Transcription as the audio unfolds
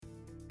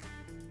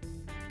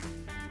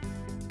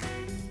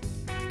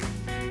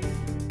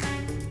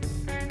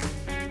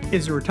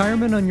Is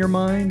retirement on your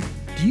mind?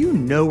 Do you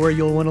know where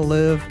you'll want to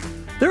live?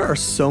 There are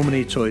so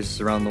many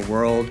choices around the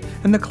world,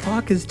 and the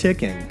clock is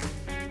ticking.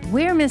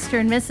 We're Mr.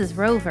 and Mrs.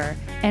 Rover,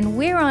 and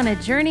we're on a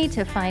journey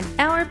to find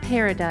our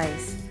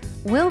paradise.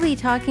 We'll be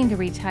talking to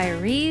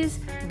retirees,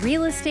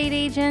 real estate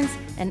agents,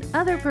 and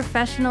other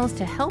professionals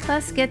to help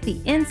us get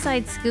the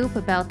inside scoop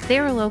about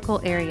their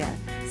local area.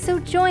 So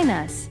join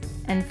us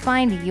and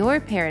find your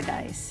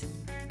paradise.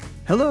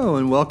 Hello,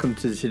 and welcome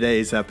to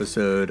today's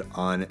episode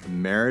on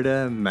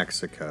Mérida,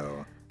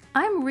 Mexico.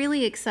 I'm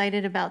really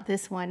excited about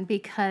this one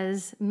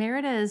because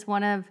Mérida is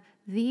one of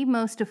the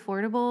most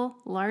affordable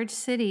large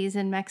cities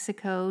in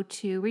Mexico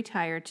to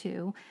retire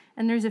to,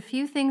 and there's a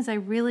few things I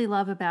really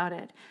love about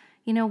it.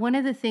 You know, one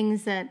of the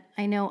things that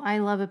I know I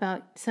love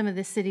about some of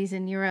the cities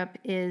in Europe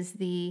is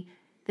the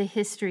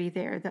history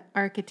there, the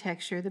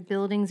architecture. The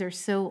buildings are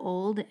so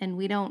old, and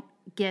we don't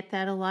get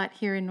that a lot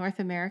here in North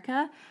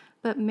America.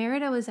 But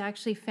Mérida was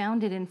actually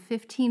founded in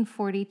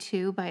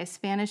 1542 by a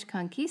Spanish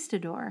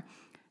conquistador.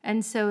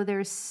 And so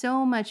there's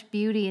so much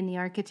beauty in the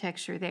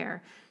architecture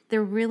there.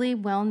 They're really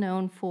well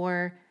known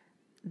for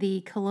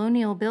the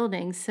colonial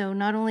buildings. So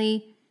not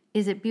only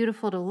is it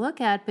beautiful to look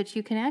at, but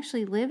you can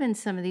actually live in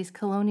some of these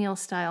colonial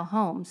style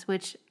homes,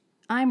 which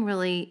I'm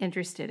really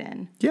interested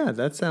in. Yeah,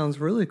 that sounds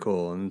really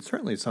cool, and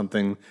certainly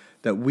something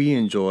that we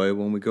enjoy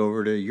when we go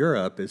over to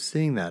Europe is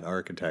seeing that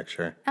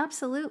architecture.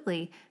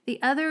 Absolutely. The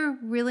other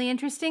really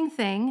interesting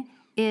thing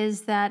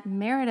is that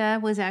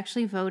Mérida was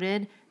actually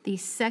voted the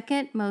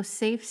second most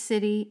safe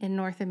city in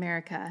North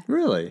America.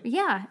 Really?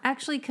 Yeah,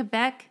 actually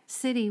Quebec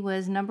City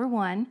was number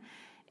one.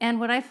 And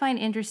what I find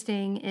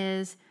interesting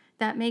is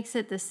that makes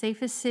it the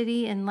safest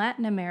city in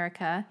Latin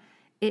America.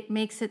 It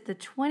makes it the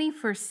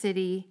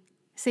 21st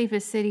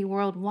safest city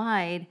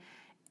worldwide.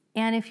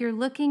 And if you're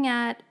looking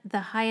at the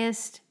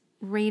highest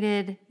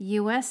rated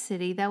U.S.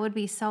 city, that would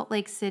be Salt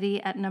Lake City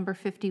at number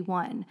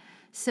 51.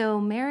 So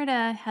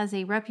Mérida has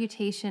a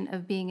reputation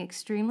of being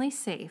extremely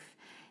safe.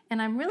 And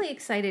I'm really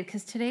excited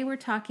because today we're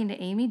talking to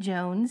Amy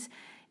Jones,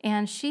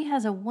 and she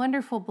has a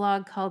wonderful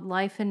blog called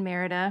Life in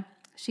Mérida.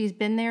 She's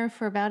been there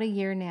for about a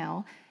year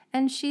now,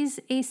 and she's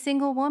a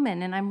single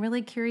woman, and I'm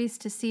really curious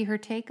to see her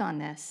take on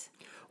this.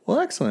 Well,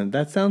 excellent.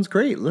 That sounds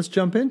great. Let's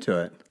jump into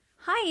it.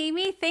 Hi,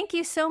 Amy. Thank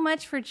you so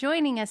much for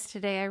joining us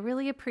today. I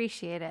really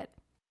appreciate it.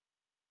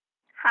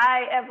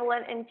 Hi,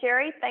 Evelyn and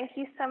Jerry. Thank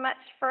you so much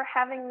for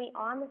having me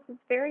on. This is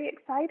very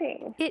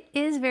exciting. It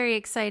is very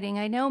exciting.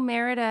 I know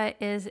Mérida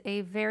is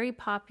a very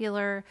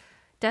popular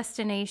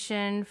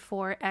destination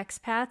for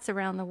expats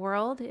around the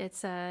world.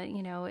 It's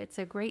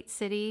a great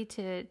city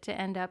to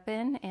end up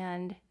in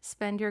and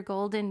spend your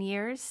golden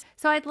years.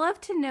 So I'd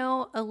love to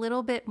know a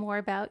little bit more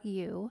about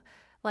you.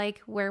 Like,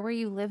 where were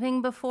you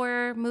living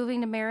before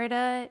moving to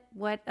Mérida?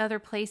 What other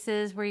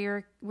places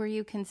were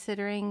you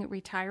considering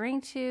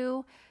retiring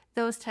to?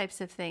 Those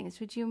types of things.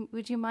 Would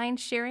you mind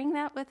sharing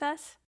that with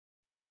us?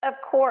 Of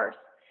course.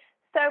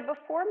 So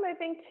before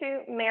moving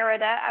to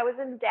Mérida, I was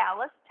in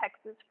Dallas,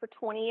 Texas for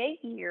 28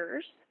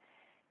 years.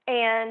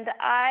 And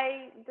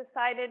I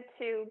decided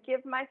to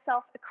give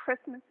myself a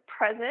Christmas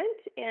present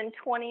in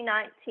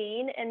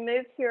 2019 and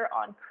moved here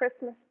on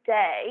Christmas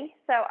Day.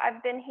 So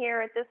I've been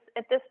here at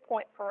this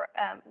point for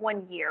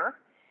 1 year.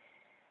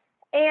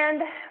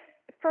 And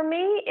for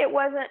me, it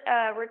wasn't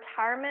a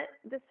retirement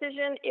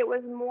decision. It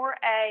was more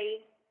I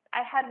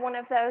had one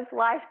of those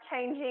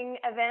life-changing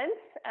events.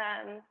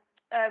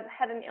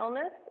 Had an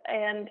illness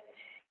and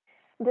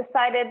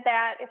decided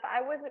that if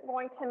I wasn't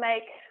going to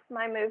make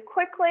my move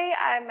quickly,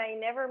 I may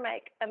never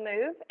make a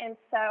move. And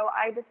so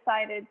I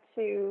decided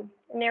to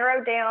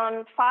narrow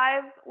down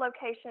 5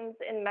 locations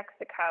in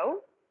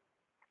Mexico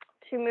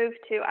to move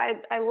to.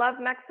 I love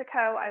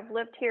Mexico. I've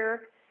lived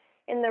here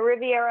in the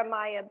Riviera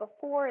Maya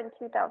before in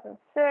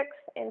 2006.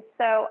 And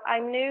so I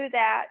knew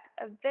that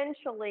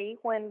eventually,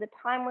 when the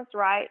time was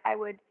right, I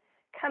would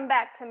come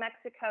back to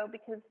Mexico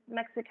because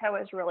Mexico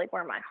is really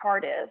where my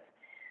heart is.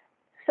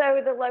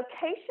 So the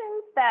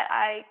locations that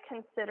I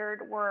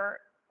considered were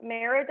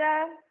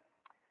Mérida,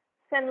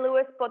 San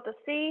Luis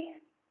Potosí,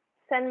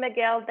 San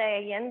Miguel de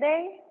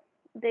Allende,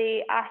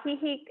 the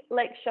Ajijic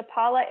Lake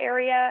Chapala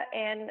area,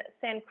 and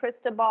San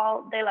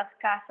Cristobal de las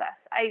Casas.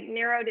 I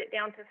narrowed it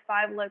down to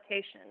 5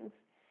 locations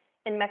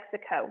in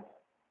Mexico.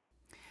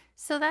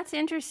 So that's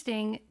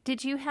interesting.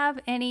 Did you have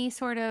any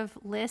sort of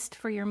list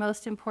for your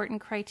most important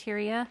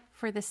criteria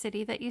for the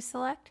city that you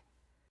select?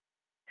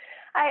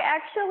 I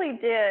actually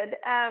did.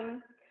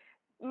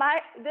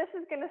 This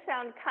is going to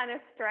sound kind of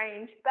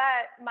strange,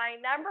 but my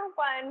number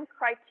one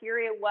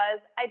criteria was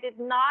I did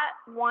not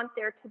want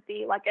there to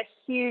be like a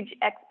huge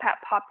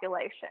expat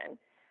population.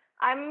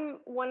 I'm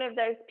one of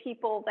those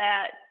people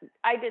that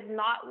I did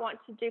not want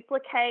to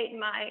duplicate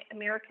my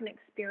American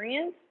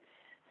experience.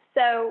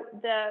 So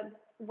the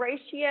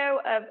ratio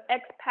of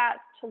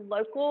expats to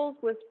locals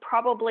was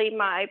probably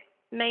my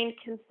main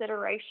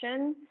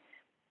consideration.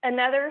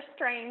 Another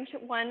strange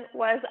one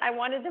was I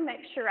wanted to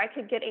make sure I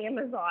could get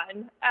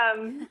Amazon.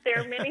 There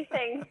are many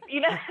things,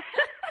 you know.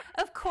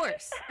 Of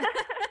course. Of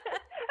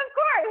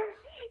course.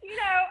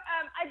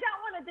 I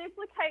don't want to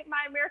duplicate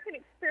my American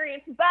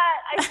experience, but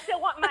I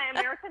still want my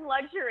American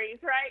luxuries,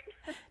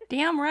 right?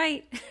 Damn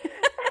right.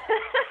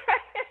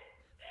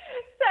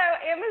 So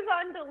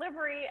Amazon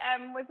delivery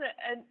was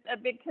a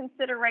big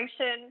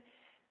consideration.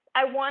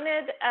 I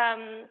wanted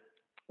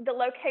the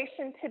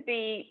location to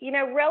be,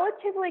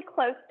 relatively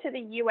close to the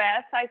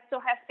U.S. I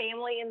still have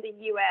family in the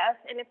U.S.,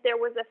 and if there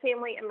was a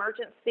family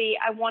emergency,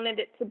 I wanted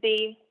it to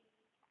be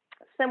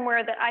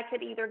somewhere that I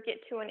could either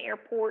get to an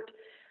airport,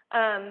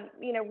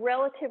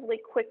 relatively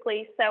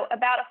quickly. So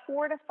about a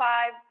 4 to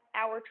 5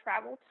 hour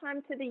travel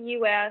time to the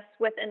U.S.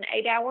 with an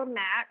 8-hour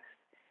max.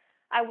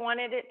 I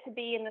wanted it to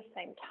be in the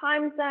same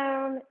time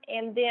zone.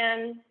 And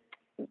then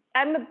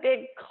I'm a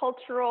big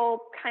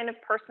cultural kind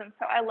of person.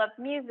 So I love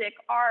music,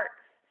 arts,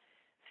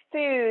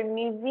 food,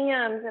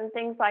 museums, and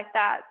things like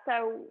that.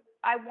 So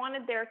I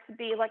wanted there to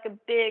be like a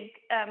big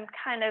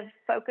kind of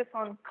focus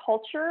on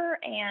culture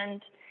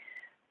and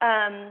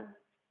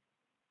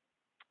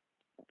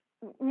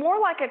more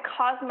like a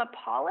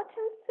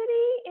cosmopolitan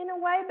city in a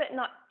way, but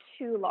not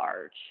too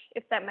large,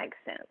 if that makes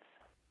sense.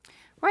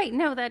 Right.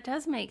 No, that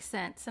does make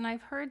sense. And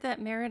I've heard that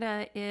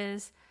Merida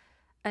is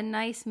a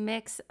nice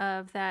mix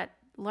of that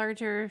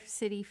larger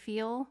city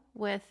feel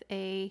with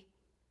I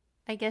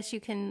guess you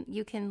can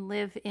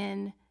live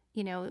in,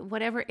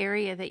 whatever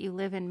area that you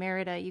live in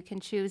Merida, you can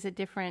choose a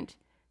different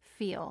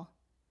feel.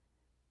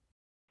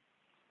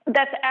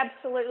 That's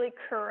absolutely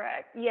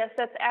correct. Yes,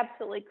 that's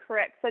absolutely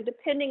correct. So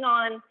depending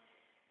on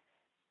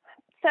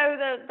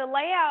the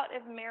layout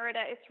of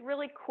Merida, it's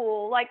really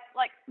cool. Like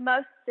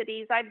most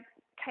cities, I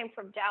came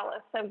from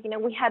Dallas, so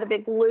we had a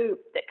big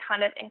loop that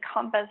kind of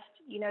encompassed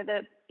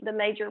the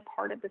major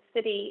part of the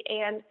city,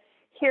 and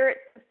here it's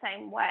the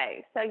same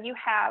way. So you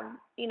have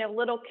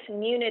little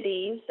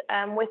communities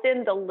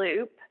within the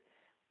loop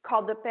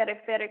called the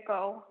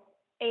Periférico,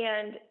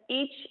 and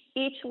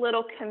each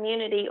little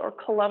community or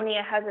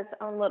colonia has its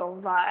own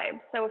little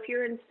vibe. So if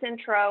you're in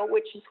Centro,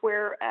 which is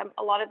where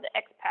a lot of the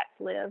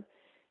expats live,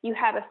 you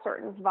have a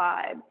certain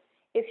vibe.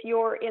 If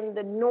you're in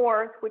the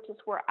north, which is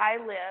where I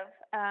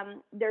live,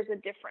 there's a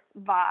different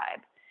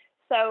vibe.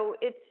 So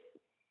it's,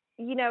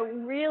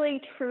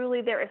 really,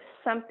 truly, there is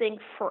something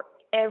for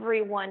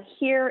everyone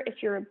here.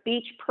 If you're a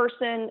beach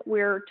person,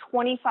 we're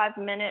 25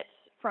 minutes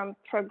from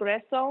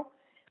Progreso,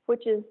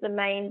 which is the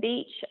main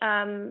beach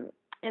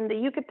in the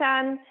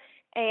Yucatan,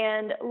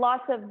 and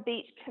lots of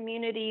beach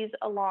communities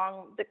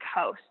along the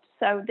coast.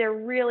 So there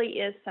really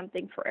is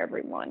something for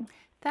everyone.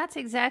 That's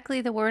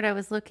exactly the word I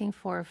was looking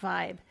for,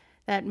 vibe.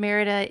 That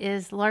Merida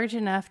is large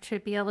enough to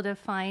be able to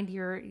find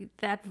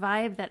that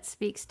vibe that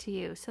speaks to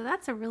you. So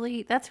that's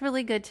really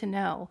good to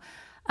know.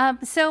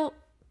 So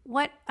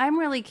what I'm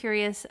really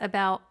curious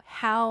about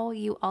how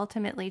you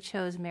ultimately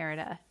chose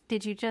Merida.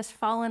 Did you just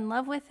fall in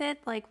love with it?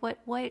 Like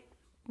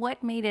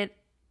what made it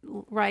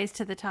rise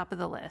to the top of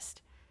the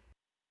list?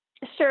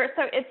 Sure.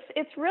 So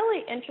it's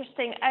really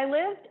interesting. I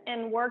lived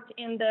and worked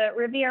in the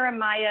Riviera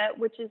Maya,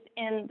 which is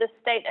in the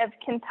state of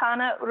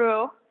Quintana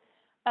Roo,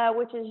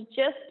 which is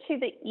just to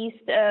the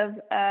east of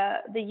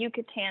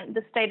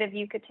the state of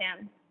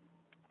Yucatan.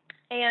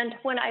 And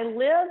when I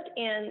lived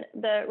in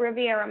the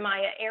Riviera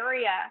Maya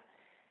area,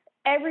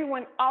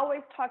 everyone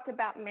always talked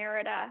about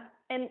Merida.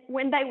 And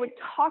when they would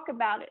talk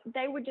about it,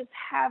 they would just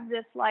have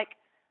this like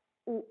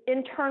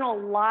internal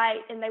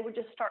light, and they would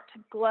just start to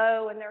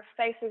glow, and their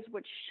faces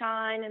would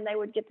shine, and they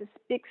would get this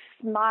big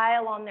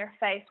smile on their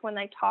face when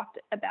they talked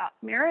about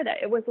Merida.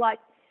 It was like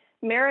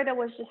Merida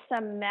was just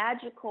some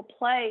magical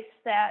place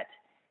that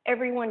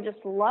everyone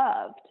just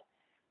loved.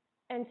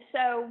 And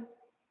so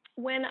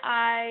when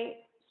I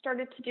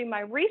started to do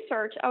my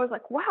research, I was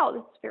like, wow,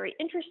 this is very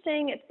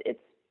interesting. It's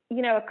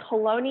a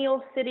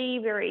colonial city,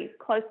 very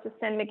close to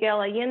San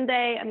Miguel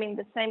Allende. I mean,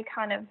 the same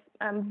kind of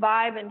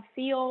vibe and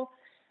feel.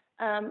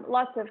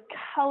 Lots of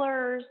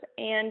colors.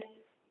 And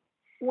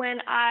when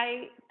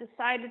I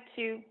decided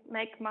to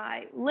make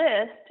my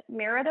list,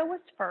 Merida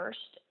was first.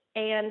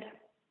 And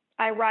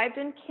I arrived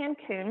in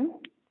Cancun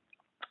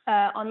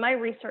on my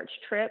research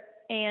trip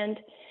and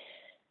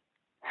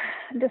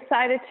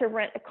decided to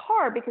rent a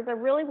car because I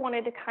really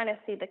wanted to kind of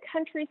see the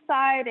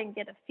countryside and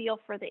get a feel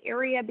for the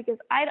area, because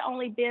I'd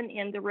only been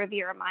in the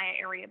Riviera Maya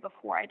area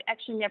before. I'd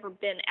actually never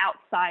been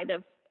outside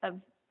of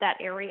that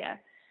area.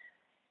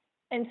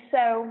 And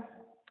so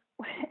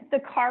the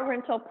car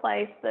rental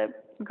place, the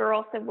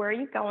girl said, "Where are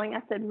you going?"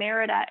 I said,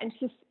 "Merida." And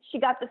she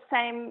got the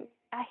same,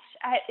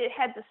 it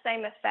had the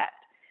same effect.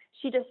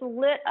 She just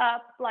lit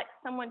up like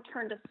someone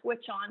turned a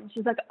switch on. And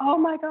she's like, "Oh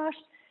my gosh,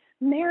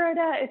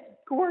 Merida, it's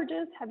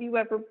gorgeous. Have you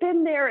ever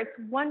been there? It's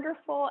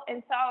wonderful."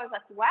 And so I was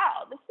like,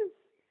 wow,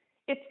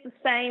 it's the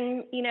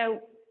same,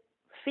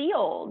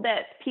 feel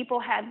that people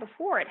had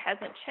before. It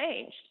hasn't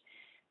changed.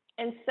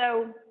 And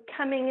so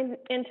coming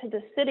into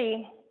the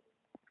city,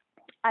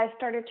 I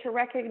started to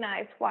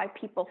recognize why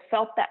people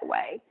felt that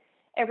way.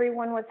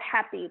 Everyone was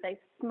happy. They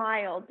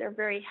smiled. They're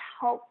very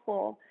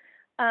helpful.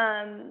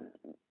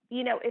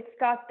 It's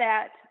got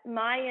that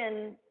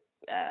Mayan,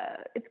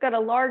 it's got a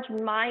large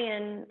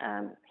Mayan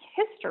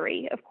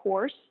history, of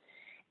course.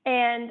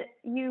 And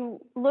you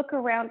look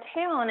around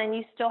town and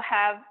you still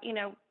have,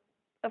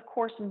 of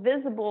course,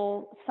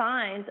 visible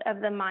signs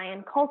of the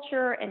Mayan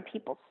culture, and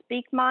people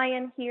speak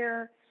Mayan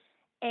here.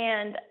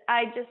 And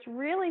I just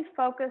really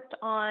focused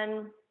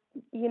on,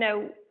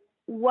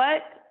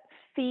 what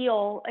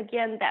feel,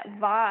 again, that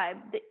vibe,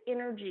 the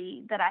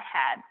energy that I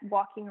had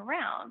walking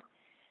around.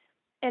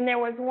 And there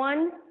was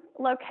one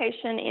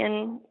location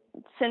in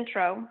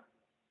Centro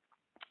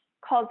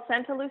called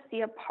Santa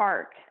Lucia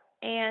Park,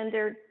 and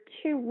there are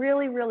two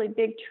really, really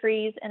big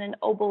trees and an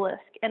obelisk.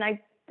 And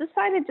I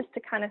decided just to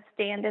kind of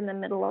stand in the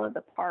middle of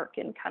the park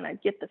and kind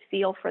of get the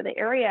feel for the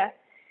area.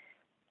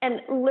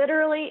 And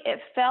literally, it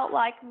felt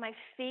like my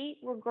feet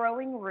were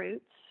growing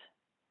roots.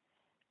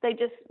 They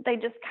just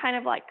kind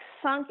of like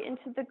sunk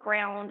into the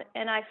ground,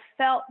 and I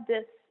felt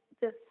this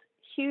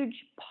huge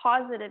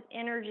positive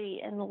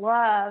energy and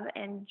love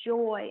and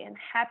joy and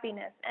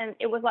happiness, and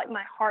it was like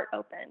my heart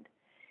opened.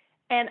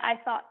 And I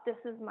thought, this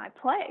is my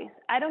place.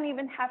 I don't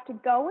even have to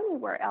go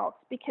anywhere else,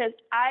 because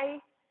I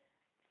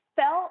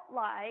felt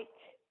like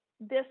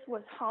this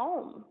was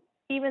home,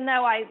 even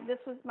though this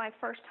was my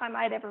first time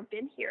I'd ever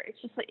been here. It's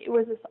just like, it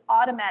was this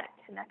automatic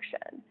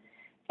connection,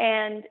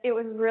 and it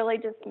was really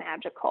just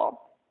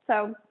magical.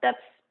 So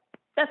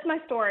that's my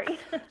story.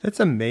 That's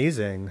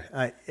amazing.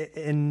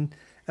 And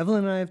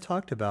Evelyn and I have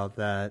talked about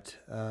that,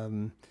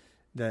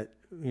 that,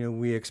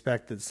 we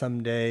expect that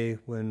someday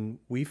when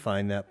we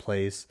find that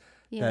place,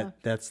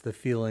 that's the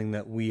feeling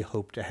that we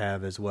hope to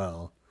have as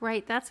well.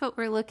 Right. That's what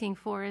we're looking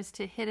for, is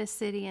to hit a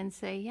city and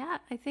say, yeah,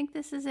 I think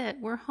this is it.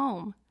 We're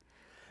home.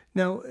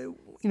 Now,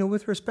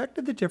 with respect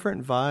to the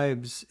different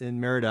vibes in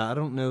Merida, I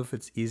don't know if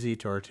it's easy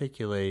to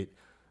articulate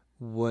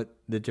what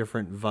the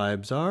different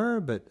vibes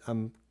are, but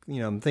I'm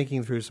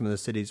thinking through some of the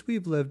cities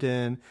we've lived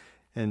in,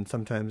 and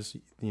sometimes,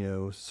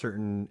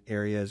 certain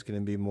areas going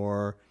to be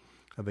more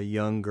of a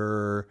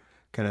younger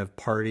kind of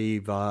party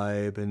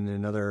vibe, and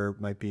another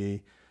might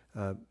be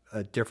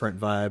a different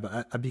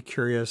vibe. I'd be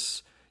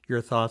curious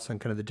your thoughts on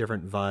kind of the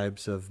different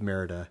vibes of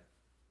Merida.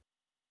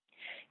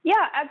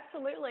 Yeah,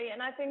 absolutely.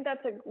 And I think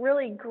that's a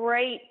really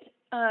great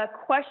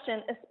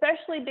question,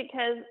 especially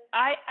because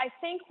I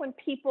think when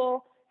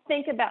people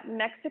think about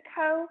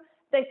Mexico,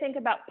 they think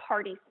about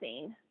party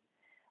scene,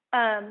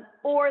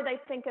 or they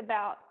think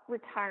about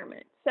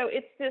retirement. So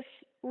it's this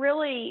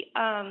really,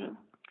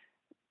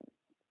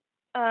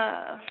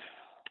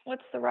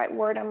 what's the right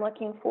word I'm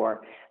looking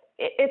for?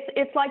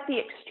 It's like the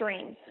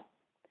extremes.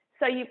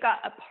 So you've got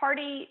a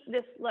party,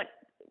 this like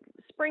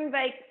spring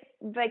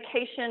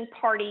vacation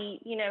party,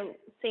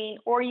 scene,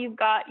 or you've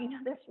got,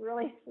 this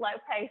really slow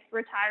paced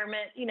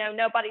retirement,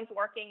 nobody's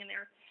working and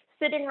they're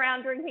sitting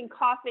around drinking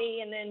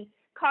coffee and then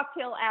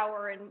cocktail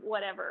hour and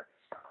whatever.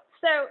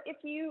 So if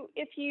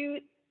you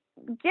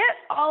get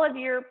all of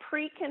your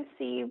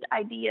preconceived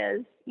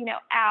ideas,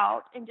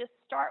 out and just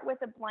start with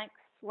a blank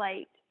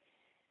slate.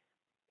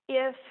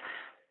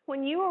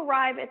 When you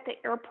arrive at the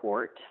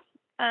airport,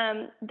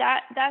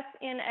 that's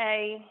in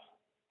a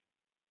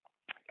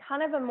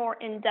kind of a more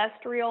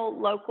industrial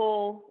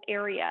local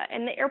area,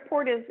 and the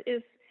airport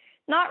is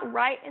not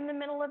right in the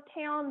middle of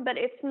town, but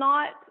it's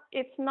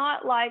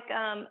not like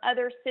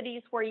other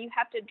cities where you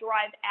have to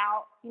drive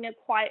out,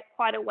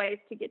 quite a ways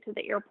to get to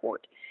the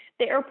airport.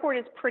 The airport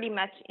is pretty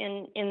much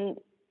in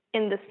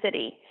the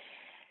city,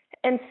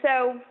 and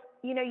so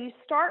you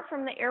start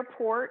from the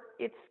airport.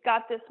 It's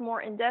got this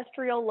more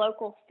industrial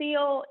local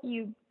feel.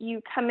 You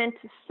come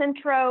into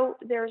Centro.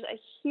 There's a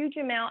huge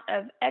amount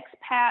of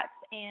expats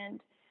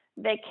and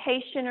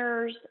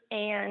vacationers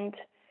and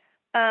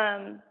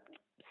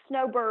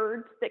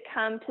snowbirds that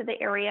come to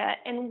the area.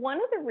 And one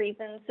of the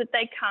reasons that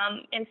they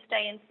come and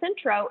stay in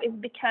Centro is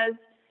because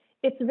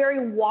it's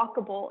very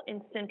walkable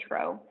in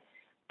Centro.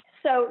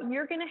 So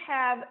you're going to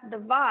have the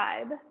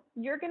vibe.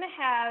 You're going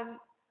to have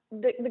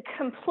the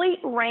complete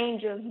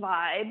range of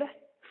vibe,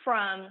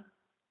 from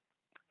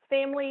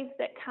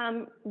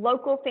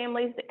local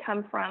families that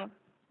come from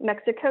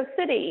Mexico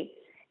City,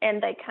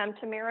 and they come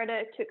to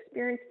Merida to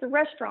experience the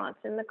restaurants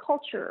and the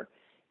culture.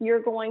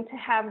 You're going to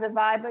have the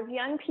vibe of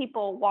young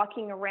people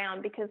walking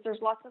around because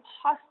there's lots of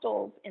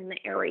hostels in the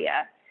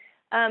area.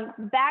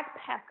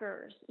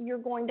 Backpackers, you're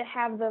going to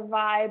have the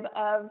vibe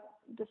of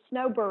the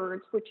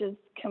snowbirds, which is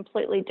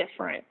completely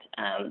different.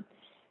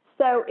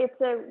 So it's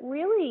a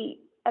really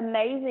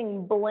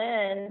amazing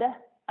blend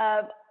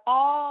of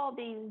all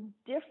these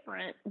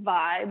different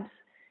vibes,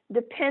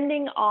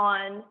 depending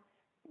on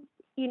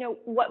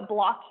what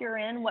block you're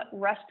in, what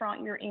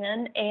restaurant you're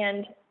in.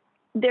 And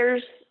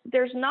there's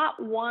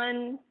not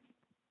one,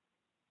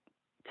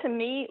 to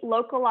me,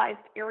 localized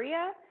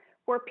area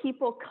where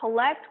people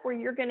collect, where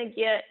you're going to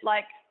get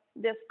like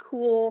this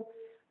cool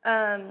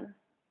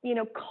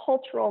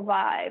cultural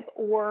vibe,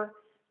 or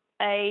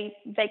a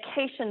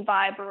vacation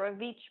vibe, or a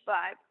beach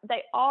vibe.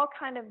 They all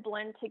kind of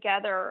blend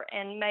together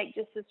and make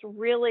just this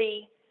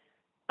really,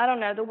 I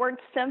don't know, the word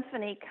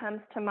symphony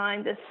comes to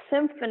mind, this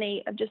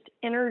symphony of just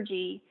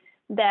energy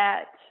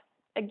that,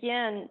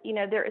 again,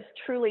 there is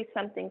truly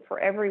something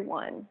for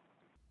everyone.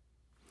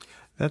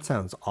 That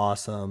sounds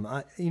awesome.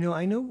 I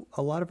know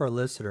a lot of our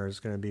listeners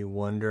are going to be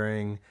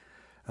wondering,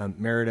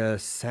 Merida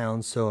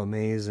sounds so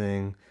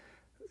amazing,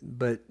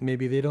 but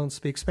maybe they don't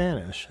speak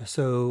Spanish.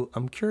 So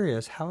I'm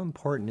curious, how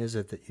important is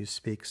it that you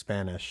speak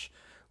Spanish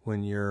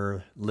when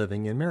you're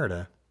living in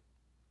Merida?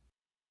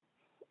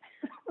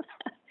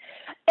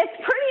 It's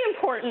pretty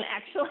important,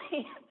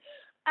 actually.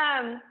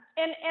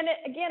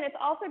 Again, it's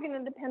also going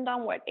to depend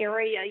on what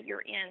area you're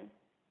in.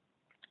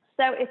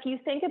 So if you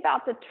think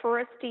about the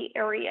touristy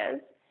areas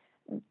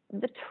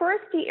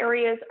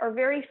are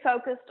very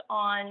focused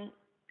on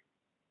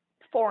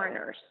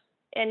foreigners,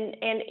 and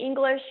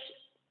English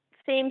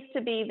seems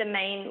to be the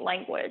main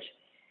language.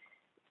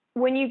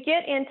 When you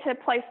get into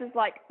places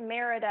like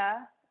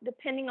Merida,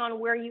 depending on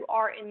where you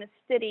are in the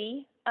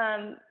city,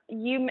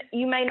 you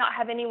may not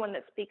have anyone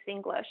that speaks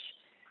English.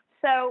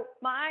 So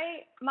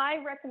my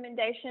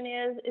recommendation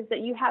is that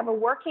you have a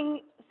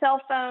working cell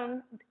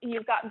phone,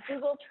 you've got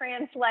Google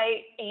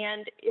Translate,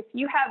 and if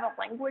you have a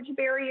language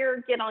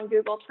barrier, get on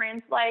Google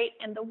Translate.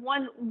 And the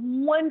one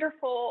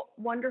wonderful,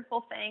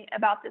 wonderful thing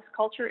about this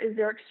culture is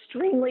they're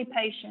extremely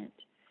patient.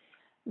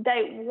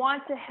 They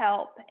want to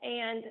help,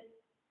 and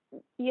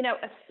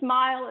a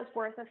smile is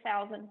worth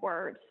 1,000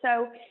 words.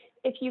 So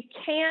if you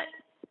can't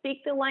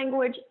speak the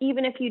language,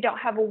 even if you don't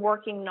have a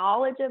working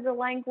knowledge of the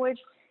language,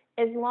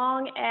 as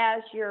long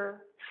as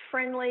you're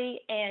friendly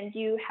and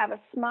you have a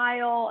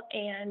smile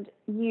and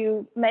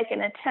you make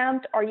an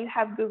attempt, or you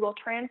have Google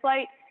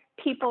Translate,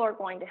 people are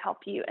going to help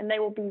you, and they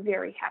will be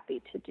very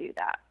happy to do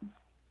that.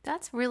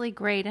 That's really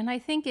great. And I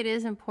think it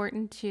is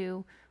important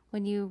to,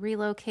 when you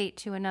relocate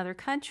to another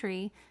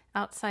country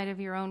outside of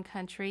your own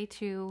country,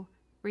 to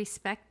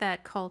respect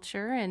that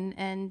culture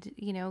and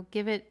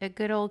give it a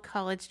good old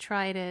college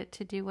try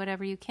to do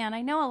whatever you can.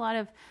 I know a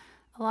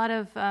lot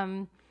of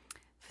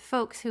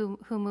folks who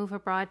move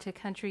abroad to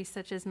countries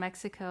such as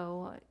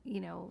Mexico,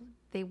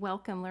 they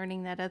welcome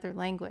learning that other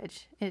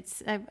language.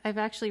 I've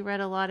actually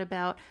read a lot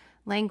about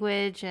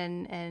language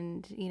and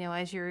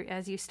as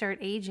you start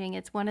aging,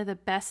 it's one of the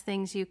best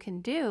things you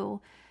can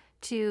do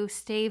to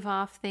stave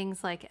off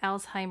things like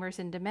Alzheimer's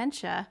and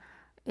dementia.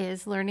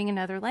 Is learning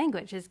another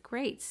language is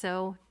great.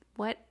 So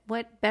what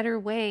better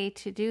way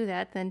to do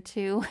that than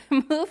to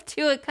move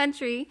to a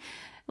country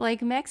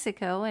like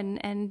Mexico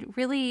and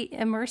really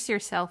immerse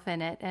yourself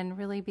in it and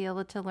really be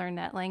able to learn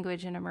that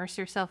language and immerse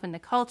yourself in the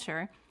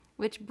culture.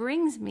 Which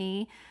brings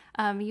me,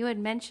 you had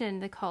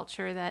mentioned the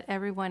culture, that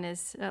everyone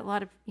is, a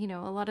lot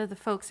of the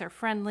folks are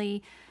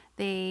friendly,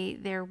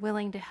 they're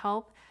willing to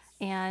help,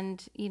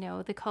 and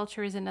the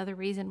culture is another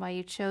reason why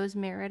you chose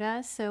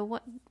Merida. So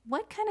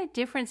what kind of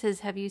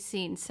differences have you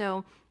seen?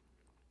 So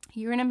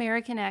you're an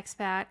American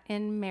expat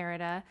in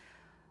Merida.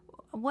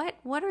 What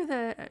are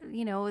the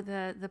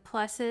the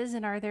pluses,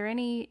 and are there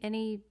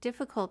any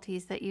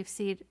difficulties that you've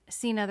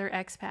seen other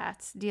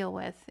expats deal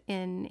with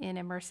in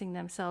immersing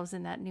themselves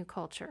in that new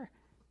culture?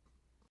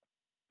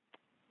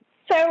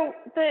 So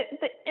the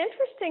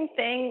interesting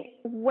thing,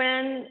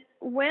 when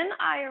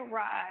I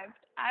arrived,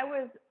 I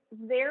was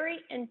very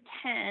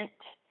intent,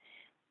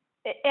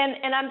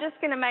 and I'm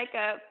just going to make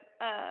a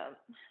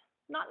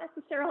not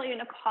necessarily an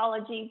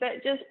apology,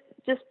 but just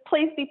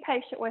please be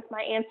patient with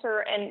my answer,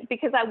 and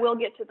because I will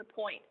get to the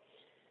point.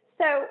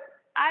 So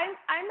I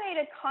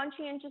made a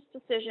conscientious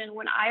decision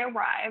when I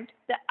arrived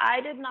that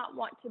I did not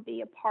want to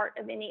be a part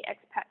of any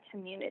expat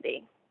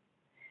community.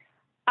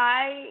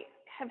 I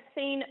have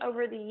seen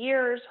over the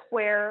years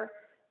where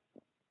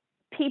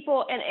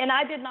people, and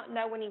I did not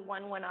know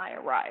anyone when I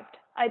arrived.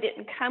 I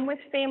didn't come with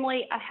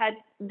family.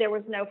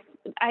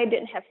 I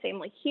didn't have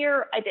family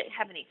here. I didn't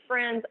have any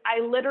friends. I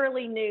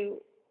literally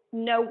knew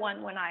no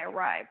one when I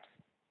arrived.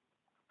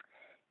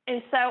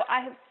 And so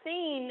I have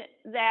seen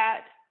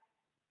that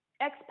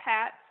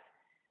expats,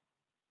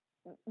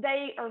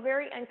 they are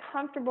very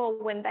uncomfortable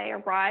when they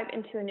arrive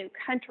into a new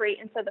country.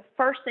 And so the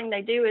first thing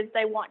they do is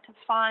they want to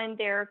find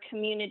their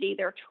community,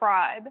 their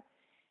tribe,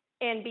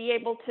 and be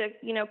able to,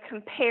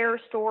 compare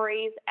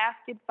stories, ask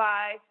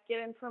advice,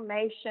 get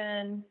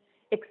information,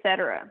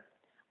 etc.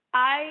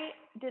 I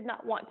did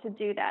not want to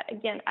do that.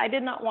 Again, I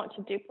did not want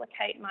to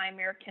duplicate my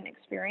American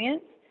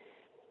experience.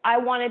 I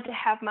wanted to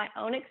have my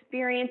own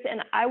experience,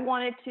 and I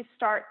wanted to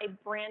start a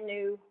brand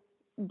new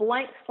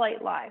blank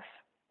slate life.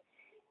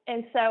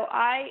 And so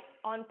I,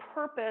 on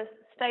purpose,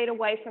 stayed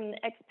away from the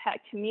expat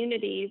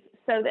communities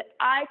so that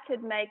I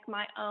could make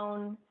my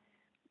own,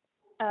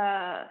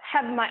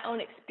 have my own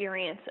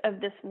experience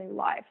of this new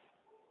life.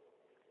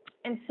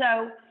 And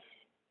so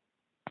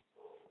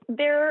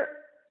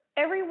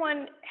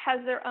everyone has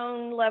their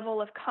own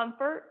level of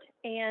comfort,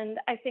 and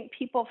I think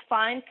people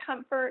find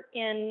comfort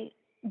in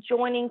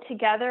joining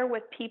together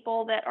with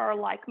people that are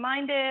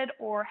like-minded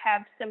or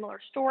have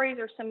similar stories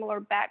or similar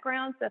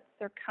backgrounds. That's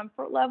their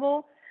comfort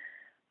level,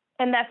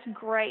 and that's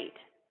great.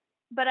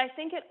 But I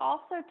think it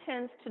also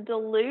tends to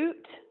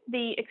dilute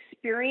the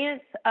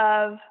experience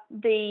of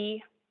the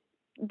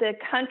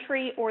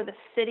country or the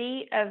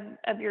city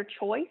of your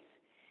choice,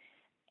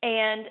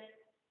 and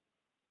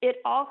it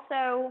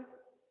also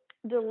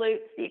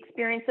dilutes the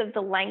experience of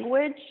the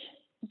language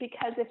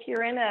because if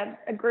you're in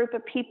a group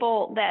of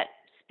people that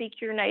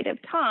speak your native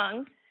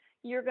tongue,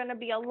 you're going to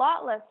be a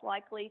lot less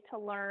likely to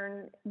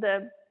learn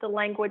the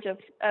language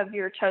of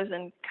your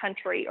chosen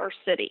country or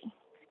city.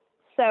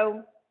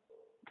 So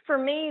for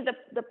me,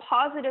 the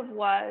positive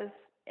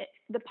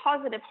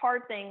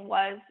hard thing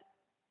was,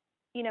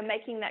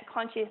 making that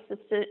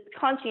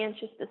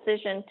conscientious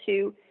decision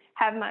to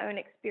have my own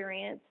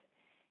experience.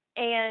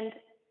 And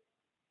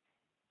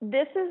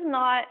this is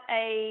not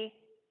a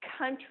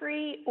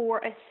country or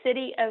a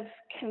city of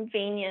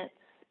convenience.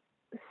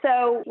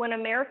 So when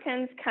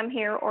Americans come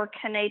here, or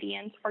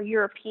Canadians or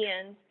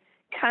Europeans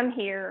come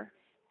here,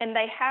 and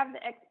they have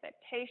the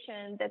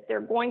expectation that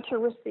they're going to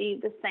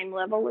receive the same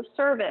level of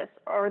service,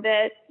 or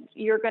that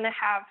you're going to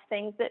have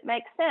things that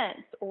make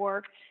sense,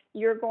 or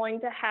you're going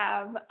to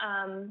have,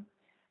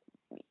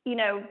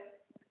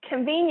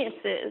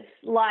 conveniences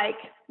like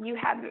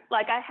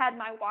I had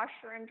my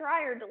washer and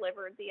dryer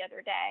delivered the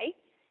other day,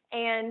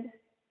 and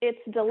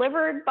it's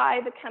delivered by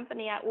the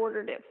company I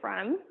ordered it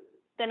from.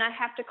 Then I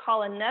have to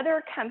call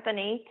another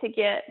company to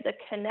get the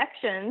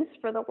connections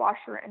for the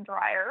washer and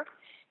dryer.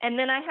 And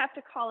then I have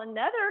to call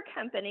another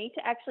company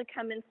to actually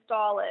come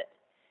install it.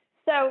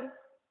 So,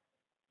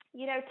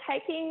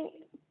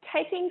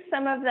 taking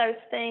some of those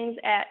things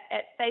at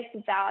face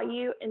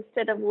value,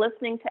 instead of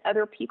listening to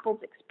other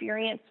people's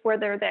experience,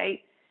 whether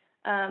they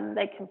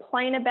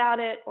complain about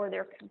it or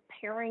they're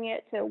comparing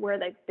it to where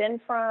they've been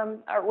from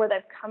or where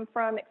they've come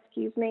from,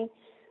 excuse me.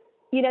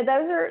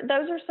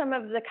 Those are some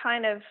of the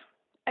kind of,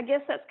 I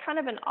guess that's kind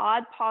of an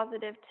odd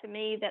positive to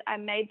me, that I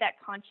made that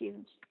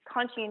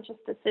conscientious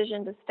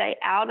decision to stay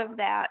out of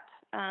that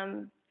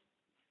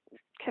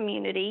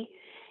community.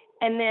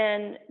 And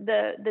then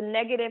the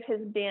negative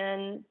has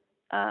been,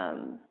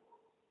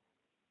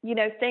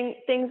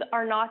 things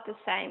are not the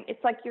same.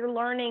 It's like you're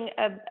learning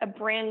a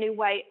brand new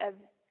way of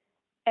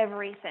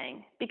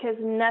everything, because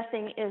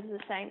nothing is the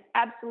same.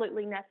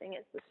 Absolutely nothing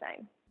is the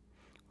same.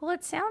 Well,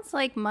 it sounds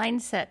like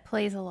mindset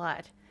plays a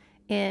lot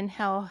in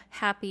how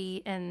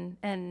happy and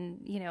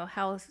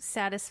how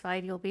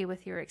satisfied you'll be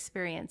with your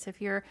experience. If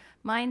your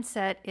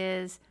mindset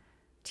is,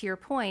 to your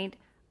point,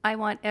 I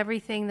want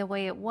everything the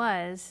way it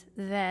was,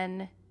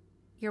 then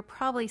you're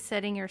probably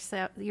setting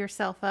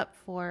yourself up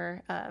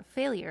for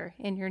failure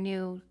in your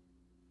new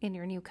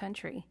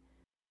country.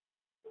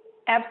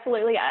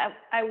 Absolutely.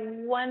 I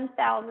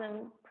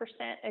 1,000%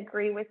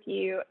 agree with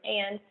you.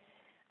 And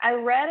I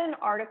read an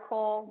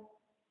article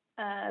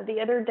the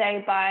other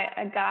day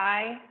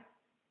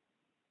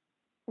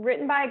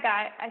written by a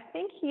guy. I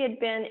think he had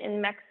been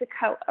in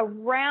Mexico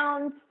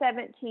around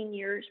 17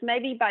 years.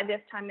 Maybe by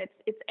this time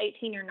it's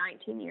 18 or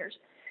 19 years.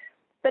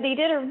 But he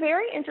did a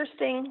very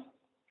interesting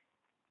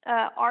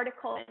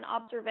article and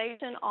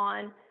observation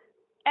on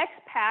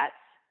expats.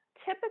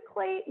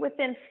 Typically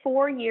within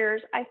 4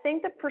 years, I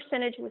think the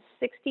percentage was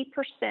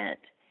 60%.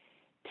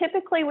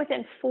 Typically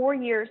within 4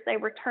 years, they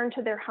return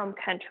to their home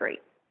country.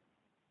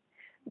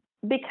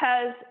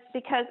 Because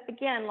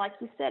again, like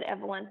you said,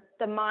 Evelyn,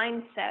 the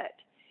mindset.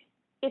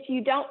 If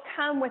you don't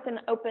come with an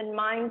open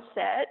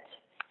mindset,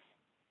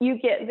 you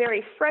get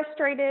very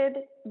frustrated,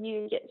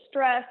 you get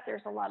stressed,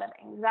 there's a lot of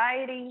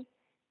anxiety.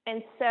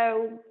 And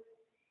so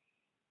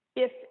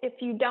if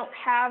you don't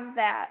have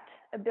that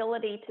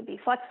ability to be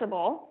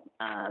flexible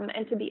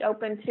and to be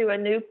open to a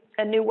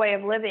new way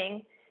of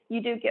living,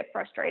 you do get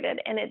frustrated.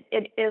 And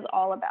it is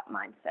all about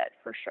mindset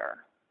for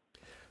sure.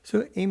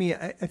 So, Amy,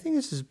 I think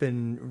this has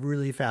been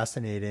really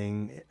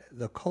fascinating,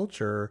 the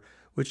culture,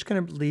 which kind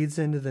of leads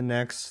into the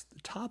next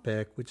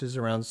topic, which is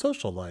around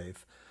social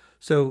life.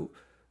 So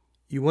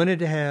you wanted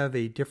to have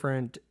a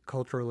different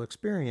cultural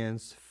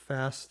experience.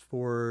 Fast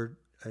forward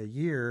a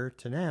year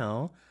to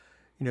now,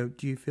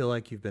 do you feel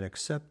like you've been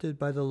accepted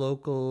by the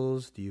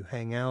locals? Do you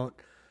hang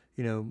out,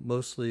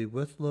 mostly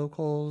with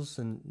locals?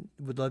 And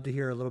would love to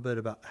hear a little bit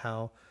about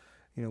how,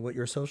 what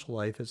your social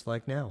life is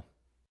like now.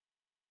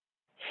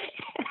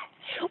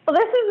 Well,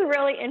 this is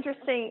really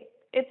interesting.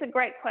 It's a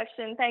great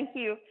question. Thank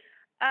you.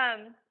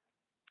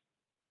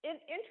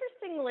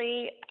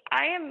 Interestingly,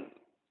 I am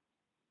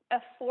a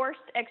forced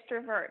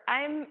extrovert.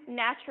 I'm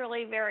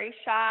naturally very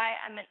shy.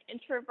 I'm an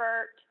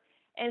introvert.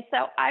 And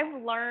so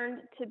I've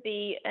learned to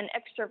be an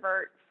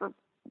extrovert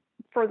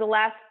for the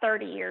last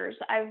 30 years.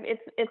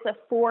 It's a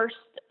forced,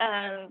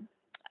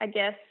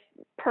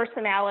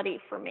 personality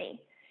for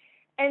me.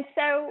 And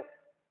so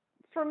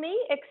for me,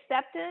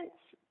 acceptance,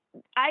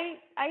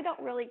 I don't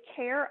really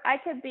care. I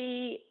could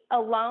be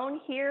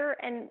alone here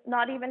and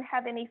not even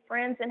have any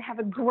friends and have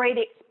a great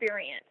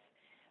experience.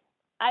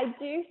 I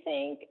do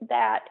think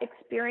that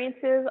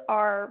experiences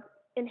are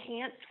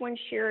enhanced when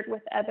shared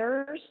with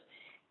others.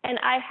 And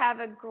I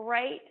have a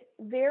great,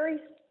 very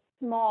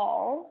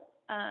small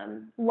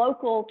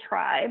local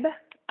tribe.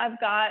 I've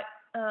got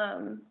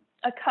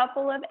a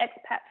couple of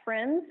expat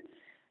friends,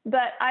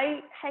 but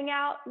I hang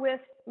out with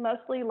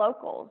mostly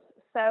locals.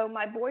 So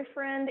my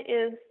boyfriend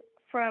is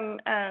from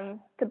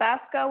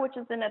Tabasco, which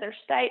is another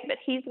state, but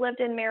he's lived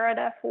in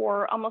Merida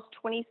for almost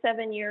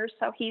 27 years.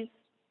 So he's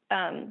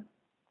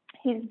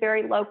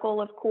very local,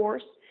 of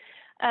course.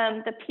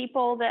 The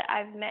people that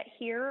I've met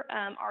here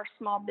are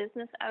small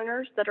business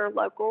owners that are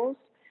locals.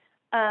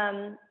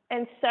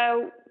 And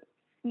so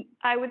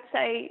I would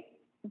say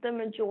the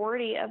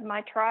majority of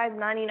my tribe,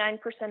 99%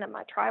 of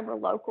my tribe, are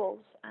locals,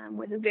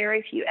 with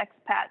very few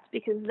expats,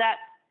 because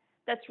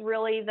that's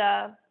really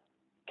the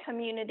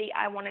community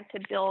I wanted to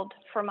build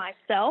for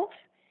myself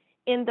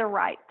in the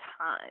right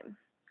time.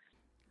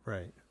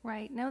 Right.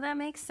 Right. No, that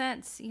makes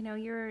sense.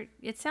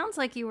 It sounds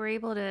like you were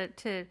able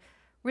to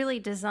really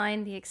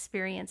design the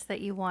experience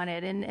that you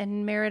wanted.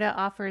 And Merida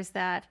offers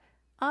that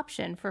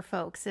option for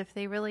folks. If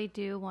they really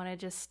do want to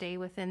just stay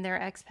within their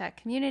expat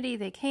community,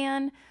 they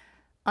can.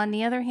 On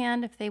the other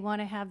hand, if they want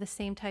to have the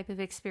same type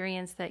of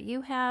experience that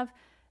you have,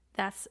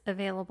 that's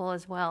available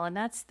as well. And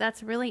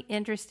that's really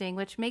interesting,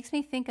 which makes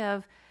me think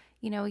of,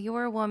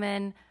 you're a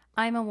woman,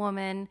 I'm a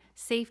woman.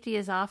 Safety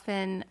is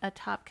often a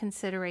top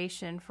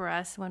consideration for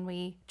us when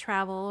we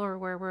travel or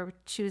where we're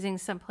choosing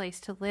some place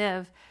to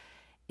live.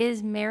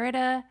 Is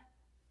Merida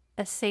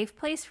a safe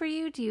place for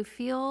you? Do you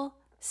feel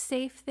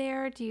safe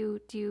there? Do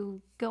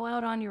you go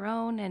out on your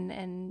own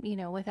and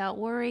without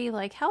worry?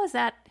 Like, how is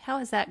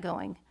that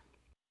going?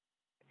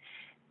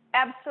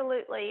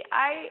 Absolutely.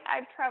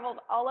 I've traveled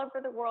all over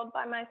the world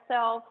by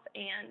myself,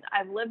 and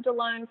I've lived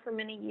alone for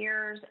many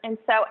years. And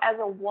so as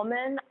a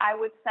woman, I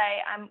would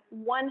say I'm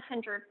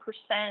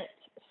 100%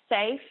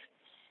 safe.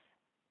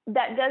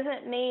 That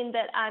doesn't mean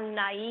that I'm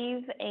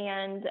naive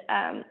and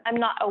I'm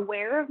not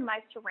aware of my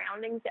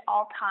surroundings at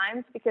all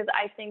times, because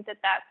I think that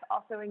that's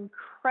also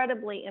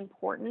incredibly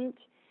important.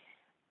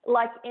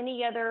 Like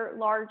any other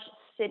large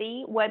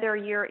city, whether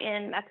you're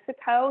in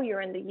Mexico,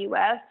 you're in the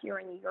U.S., you're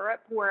in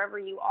Europe, wherever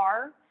you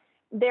are,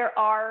 there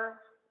are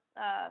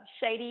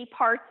shady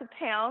parts of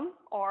town,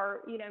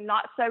 or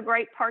not so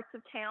great parts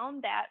of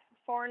town that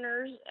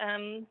foreigners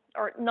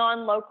or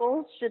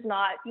non-locals should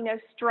not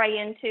stray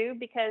into,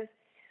 because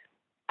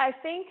I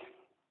think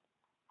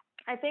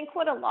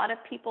what a lot of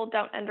people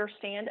don't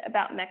understand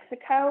about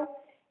Mexico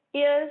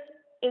is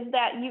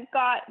that you've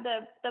got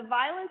the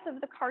violence of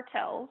the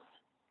cartels,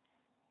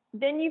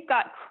 then you've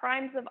got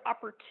crimes of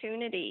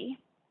opportunity,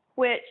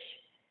 which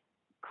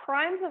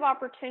crimes of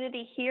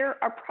opportunity here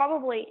are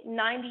probably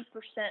 90%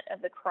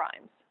 of the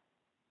crimes.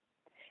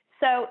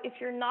 So if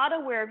you're not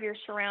aware of your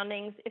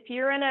surroundings, if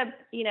you're in a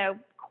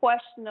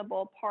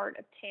questionable part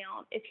of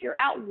town, if you're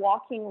out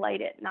walking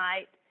late at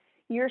night,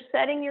 you're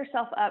setting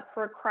yourself up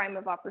for a crime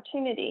of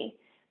opportunity.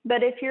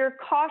 But if you're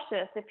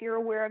cautious, if you're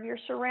aware of your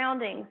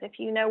surroundings, if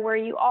you know where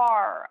you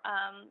are,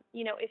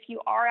 if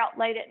you are out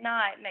late at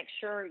night, make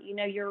sure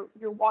you're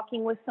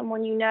walking with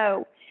someone you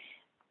know.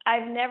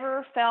 I've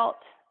never felt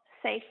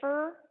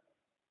safer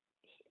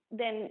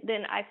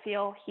than I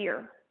feel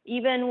here.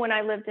 Even when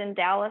I lived in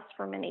Dallas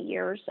for many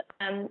years,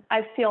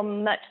 I feel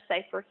much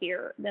safer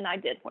here than I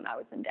did when I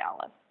was in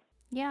Dallas.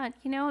 Yeah,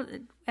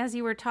 as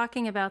you were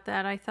talking about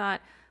that, I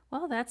thought,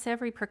 well, that's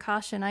every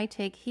precaution I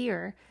take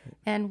here.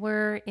 And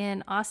we're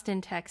in Austin,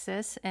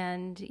 Texas,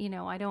 and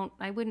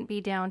I wouldn't be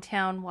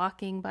downtown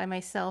walking by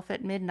myself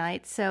at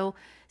midnight. So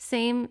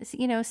same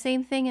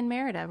thing in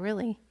Merida,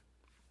 really.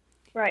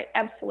 Right,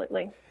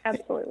 absolutely.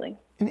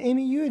 And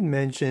Amy, you had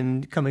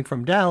mentioned coming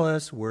from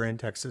Dallas, we're in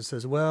Texas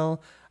as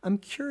well. I'm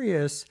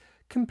curious,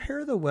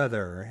 compare the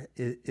weather.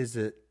 Is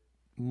it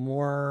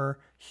more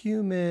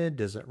humid?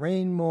 Does it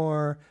rain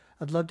more?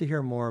 I'd love to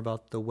hear more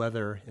about the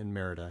weather in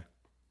Merida.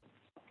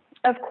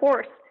 Of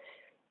course.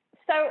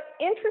 So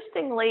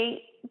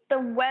interestingly, the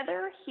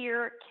weather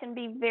here can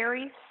be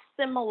very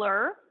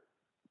similar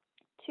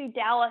to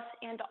Dallas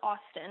and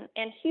Austin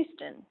and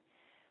Houston.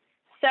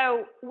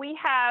 So we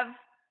have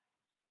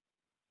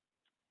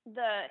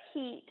the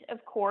heat,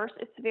 of course.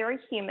 It's very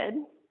humid.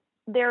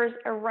 There's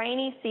a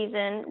rainy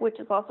season, which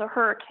is also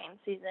hurricane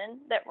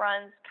season, that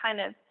runs kind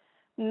of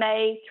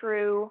May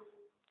through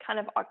kind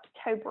of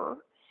October.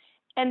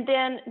 And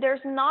then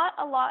there's not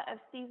a lot of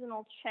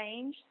seasonal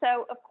change.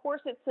 So of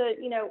course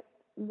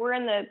we're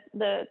in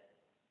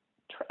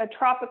a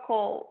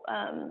tropical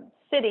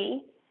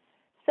city.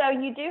 So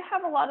you do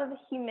have a lot of the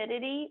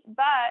humidity,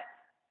 but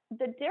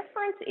the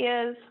difference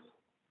is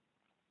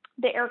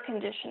the air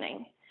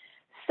conditioning.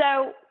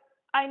 So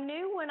I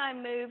knew when I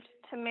moved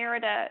to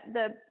Merida,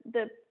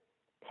 the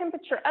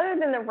temperature, other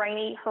than the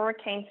rainy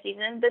hurricane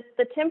season,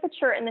 the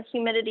temperature and the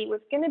humidity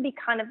was going to be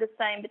kind of the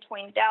same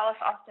between Dallas,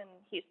 Austin,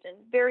 and Houston,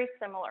 very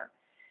similar.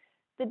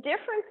 The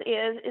difference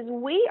is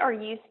we are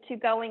used to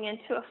going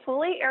into a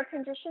fully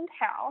air-conditioned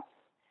house.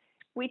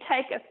 We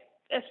take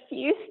a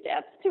few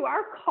steps to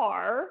our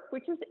car,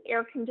 which is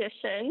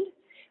air-conditioned.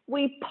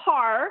 We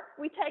park,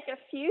 we take a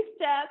few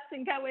steps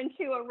and go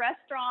into a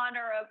restaurant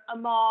or a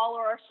mall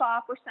or a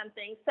shop or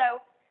something.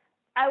 So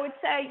I would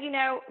say,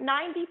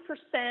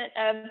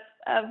 90%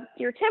 of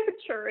your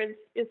temperature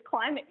is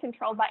climate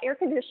controlled by air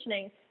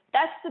conditioning.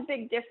 That's the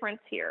big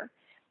difference here.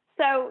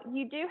 So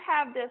you do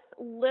have this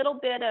little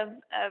bit of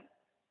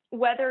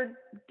weather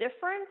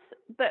difference,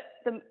 but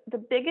the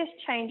biggest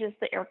change is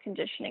the air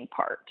conditioning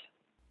part.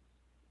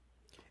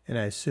 And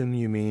I assume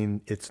you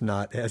mean it's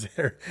not as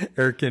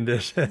air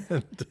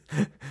conditioned.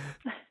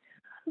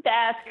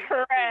 That's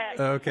correct.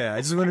 Okay,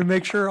 I just wanted to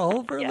make sure all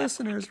of our Yes.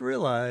 listeners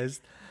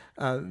realized,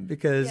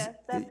 because Yes,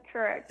 that's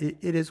correct.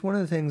 it is one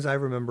of the things I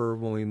remember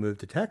when we moved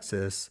to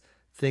Texas,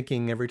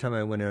 thinking every time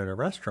I went in a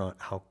restaurant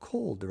how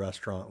cold the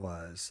restaurant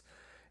was.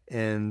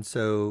 And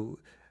so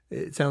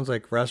it sounds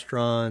like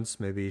restaurants,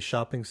 maybe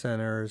shopping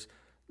centers,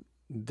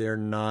 they're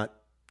not,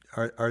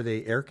 are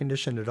they air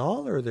conditioned at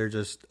all, or they're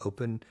just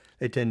open?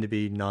 They tend to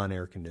be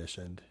non-air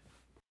conditioned.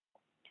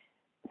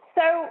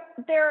 So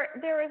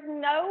there is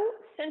no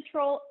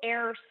central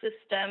air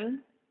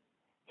system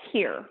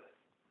here.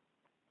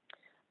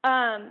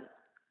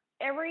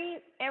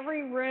 Every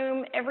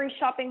room, every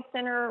shopping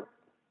center,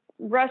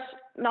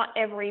 not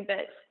every,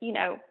 but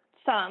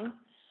some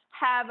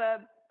have a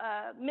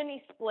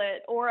mini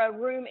split or a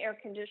room air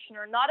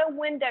conditioner, not a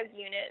window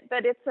unit,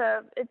 but it's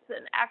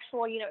an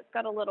actual, it's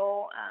got a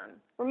little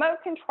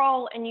remote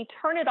control, and you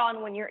turn it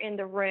on when you're in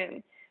the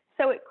room,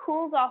 so it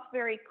cools off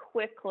very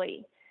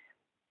quickly.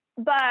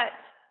 But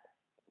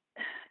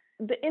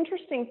the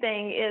interesting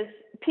thing is,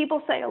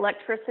 people say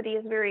electricity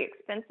is very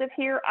expensive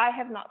here. I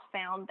have not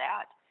found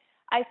that.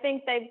 I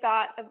think they've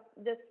got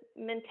this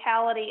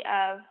mentality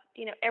of,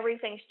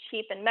 everything's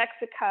cheap in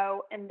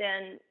Mexico, and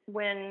then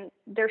when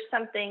there's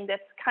something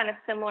that's kind of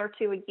similar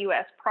to a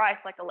U.S. price,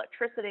 like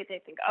electricity,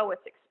 they think, oh,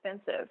 it's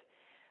expensive.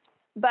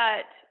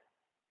 But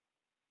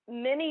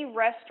many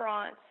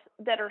restaurants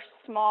that are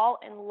small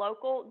and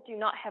local do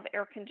not have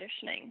air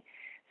conditioning.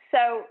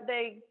 So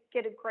they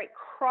get a great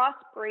cross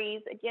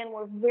breeze. Again,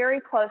 we're very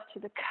close to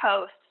the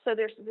coast, so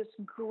there's this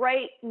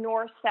great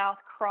north-south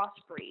cross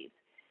breeze.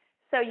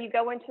 So you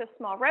go into a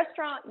small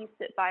restaurant, you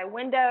sit by a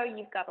window,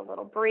 you've got a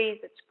little breeze,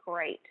 it's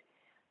great.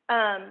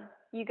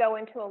 You go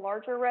into a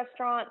larger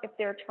restaurant, if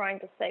they're trying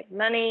to save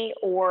money,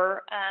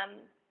 or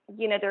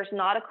there's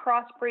not a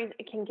cross breeze,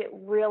 it can get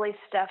really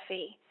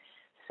stuffy.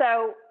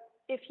 So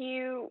if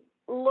you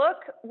look,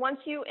 once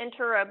you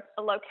enter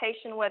a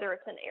location, whether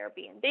it's an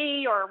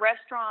Airbnb or a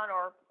restaurant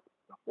or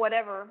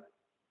whatever,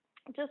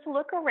 just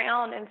look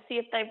around and see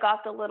if they've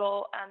got the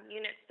little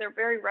units. They're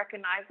very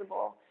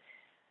recognizable,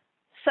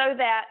 so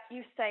that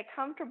you stay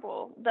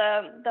comfortable.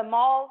 The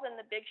malls and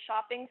the big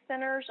shopping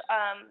centers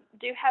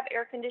do have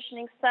air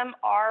conditioning. Some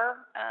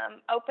are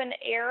open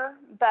air,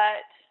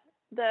 but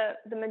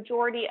the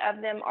majority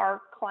of them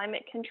are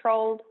climate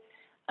controlled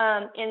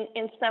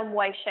in some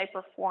way, shape,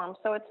 or form.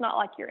 So it's not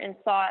like you're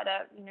inside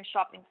a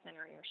shopping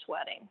center and you're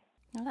sweating.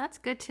 Well, that's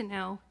good to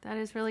know. That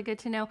is really good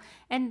to know.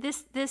 And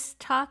this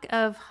talk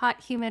of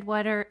hot, humid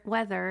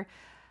weather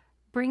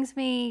brings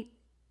me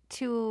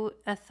to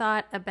a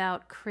thought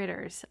about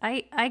critters.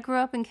 I grew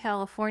up in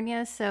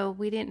California, so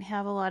we didn't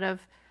have a lot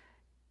of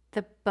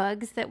the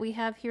bugs that we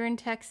have here in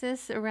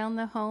Texas around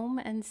the home.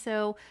 And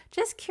so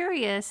just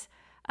curious,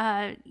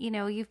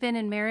 you've been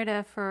in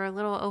Merida for a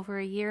little over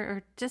a year,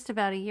 or just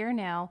about a year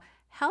now.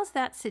 How's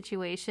that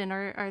situation?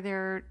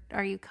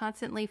 Are you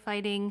constantly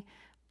fighting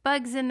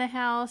bugs in the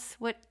house?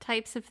 What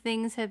types of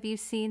things have you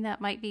seen that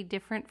might be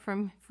different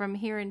from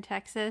here in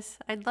Texas?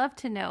 I'd love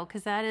to know,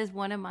 because that is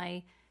one of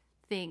my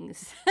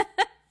things.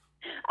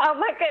 Oh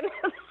my goodness.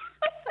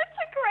 That's such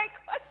a great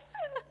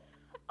question.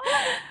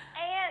 Oh,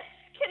 ants.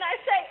 Can I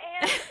say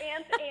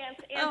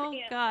ants? Oh,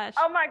 gosh.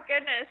 Oh my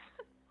goodness.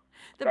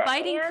 The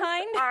biting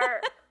kind?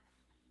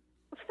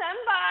 Some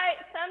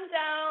bite, some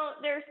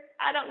don't.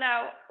 I don't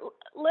know.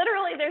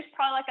 Literally, there's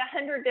probably like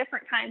 100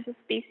 different kinds of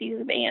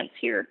species of ants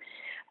here.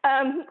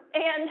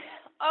 And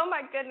oh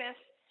my goodness,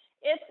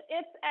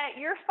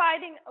 you're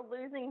fighting a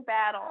losing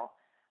battle.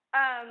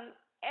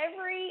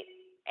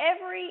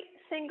 Every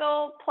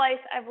single place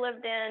I've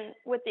lived in,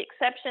 with the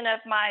exception of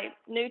my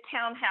new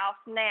townhouse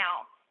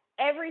now,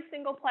 every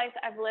single place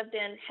I've lived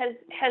in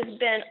has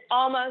been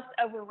almost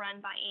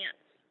overrun by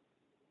ants.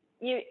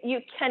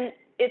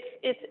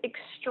 It's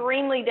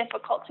extremely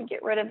difficult to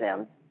get rid of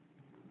them.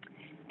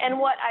 And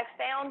what I've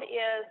found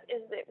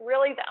is that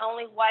really the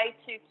only way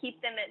to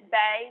keep them at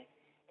bay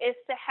is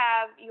to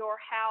have your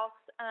house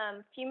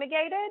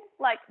fumigated,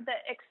 like the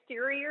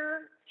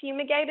exterior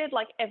fumigated,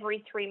 like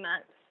every 3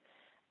 months.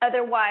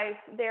 Otherwise,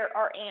 there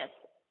are ants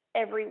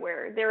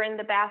everywhere. They're in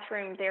the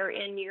bathroom, they're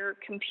in your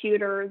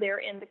computer, they're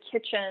in the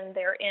kitchen,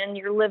 they're in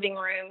your living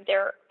room,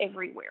 they're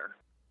everywhere.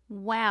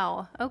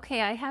 Wow.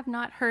 Okay, I have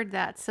not heard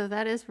that, so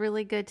that is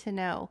really good to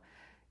know.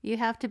 You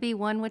have to be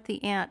one with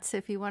the ants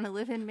if you want to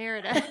live in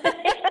Merida. Yeah,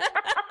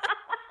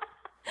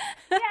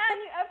 and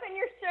you open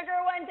your sugar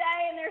one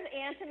day and there's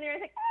ants in there.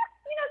 It's like,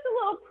 it's a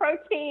little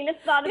protein.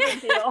 It's not a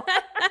big deal.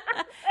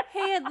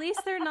 Hey, at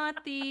least they're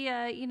not the,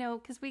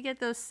 because we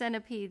get those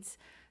centipedes,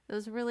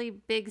 those really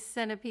big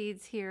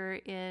centipedes here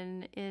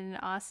in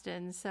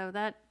Austin. So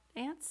that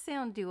ants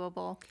sound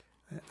doable.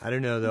 I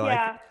don't know, though.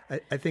 Yeah.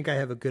 I think I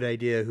have a good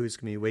idea who's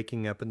going to be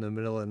waking up in the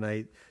middle of the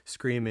night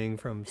screaming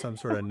from some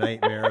sort of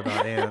nightmare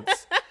about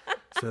ants.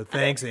 So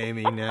thanks,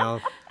 Amy.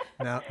 Now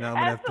I'm going to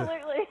have to...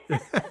 Absolutely.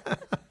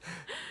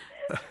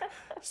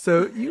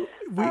 So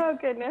oh,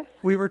 goodness.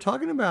 We were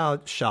talking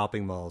about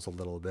shopping malls a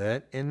little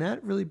bit, and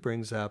that really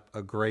brings up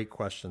a great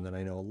question that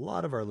I know a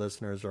lot of our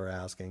listeners are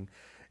asking.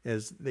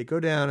 is they go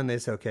down and they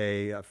say,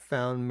 okay, I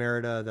found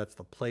Merida. That's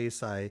the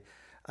place I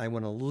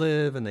want to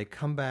live. And they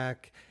come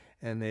back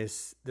and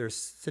they're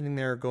sitting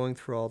there going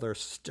through all their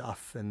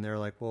stuff. And they're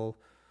like, well,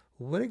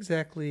 what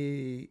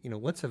exactly,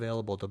 what's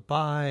available to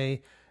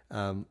buy?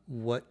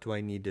 What do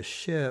I need to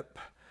ship?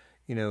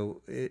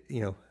 You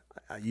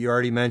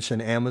already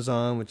mentioned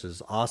Amazon, which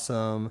is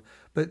awesome,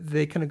 but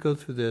they kind of go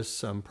through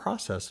this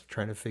process of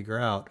trying to figure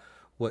out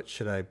what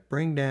should I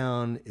bring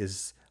down?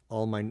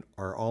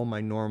 Are all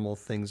my normal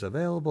things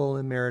available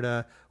in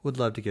Merida? Would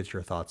love to get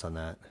your thoughts on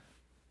that.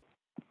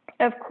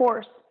 Of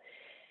course.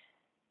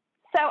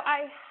 So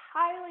I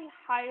highly,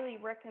 highly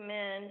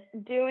recommend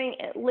doing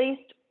at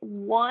least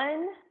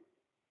one,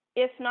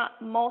 if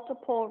not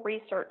multiple,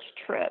 research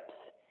trips.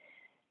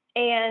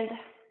 And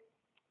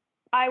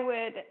I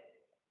would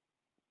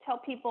tell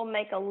people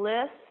make a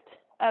list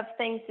of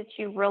things that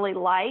you really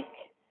like,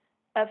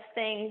 of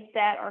things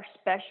that are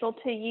special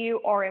to you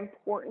or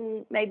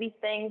important, maybe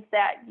things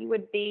that you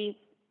would be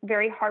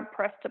very hard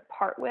pressed to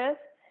part with.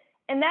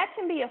 And that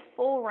can be a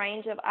full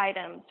range of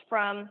items,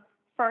 from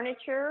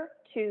furniture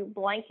to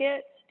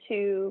blankets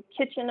to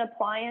kitchen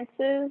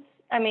appliances.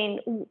 I mean,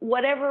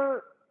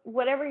 whatever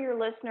your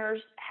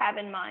listeners have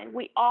in mind.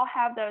 We all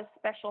have those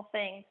special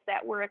things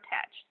that we're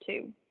attached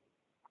to.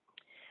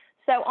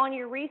 So on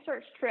your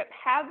research trip,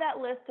 have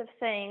that list of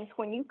things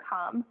when you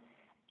come,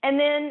 and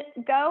then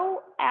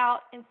go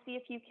out and see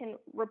if you can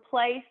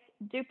replace,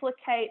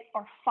 duplicate,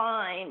 or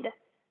find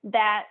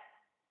that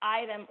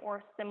item or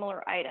a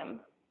similar item.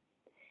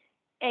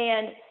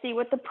 And see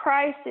what the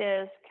price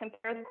is,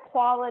 compare the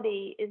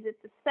quality. Is it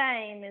the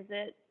same? Is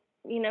it,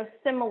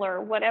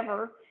 similar,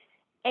 whatever.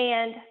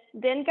 And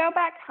then go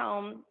back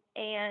home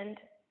and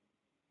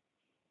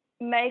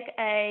make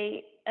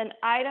an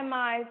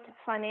itemized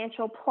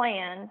financial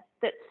plan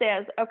that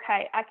says,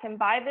 okay, I can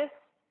buy this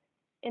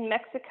in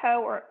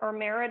Mexico or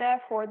Merida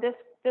for this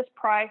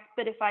price,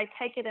 but if I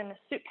take it in a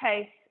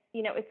suitcase,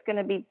 it's going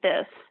to be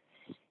this.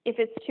 If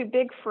it's too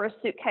big for a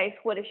suitcase,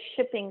 what is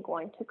shipping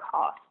going to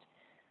cost?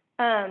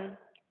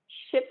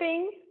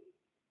 Shipping,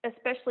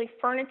 especially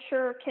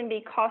furniture, can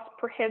be cost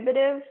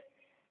prohibitive.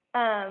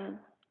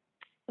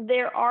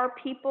 There are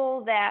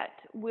people that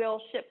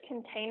will ship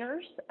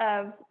containers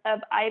of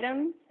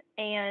items,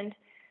 and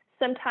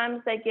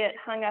sometimes they get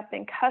hung up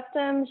in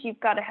customs. You've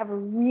got to have a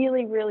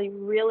really, really,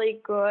 really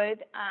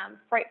good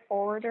freight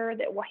forwarder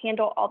that will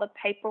handle all the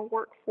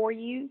paperwork for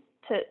you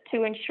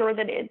to ensure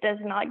that it does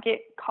not get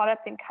caught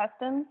up in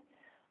customs.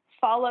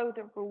 Follow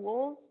the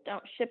rules.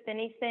 Don't ship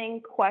anything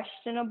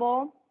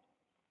questionable.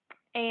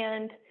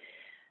 And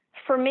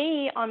for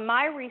me, on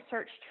my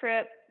research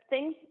trip,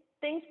 things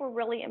were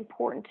really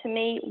important to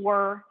me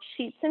were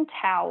sheets and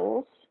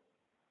towels,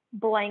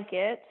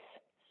 blankets,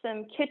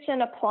 some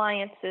kitchen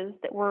appliances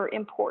that were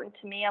important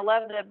to me. I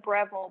love the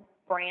Breville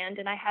brand,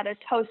 and I had a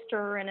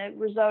toaster and a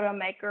risotto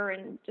maker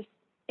and just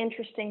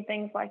interesting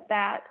things like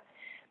that.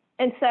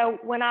 And so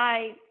when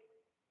I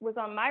was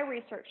on my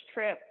research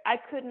trip, I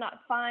could not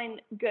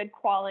find good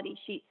quality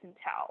sheets and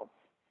towels.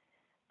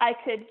 I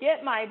could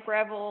get my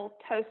Breville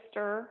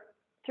toaster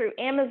through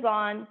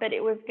Amazon, but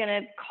it was going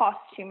to cost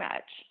too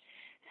much.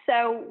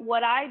 So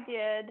what I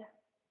did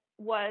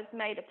was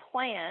made a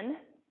plan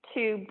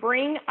to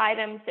bring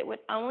items that would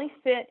only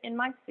fit in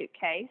my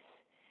suitcase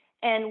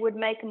and would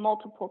make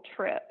multiple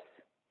trips.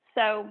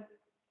 So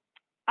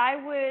I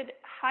would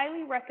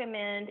highly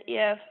recommend,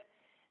 if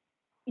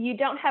you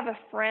don't have a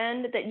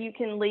friend that you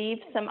can leave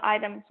some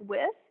items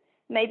with,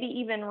 maybe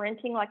even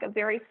renting like a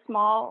very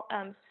small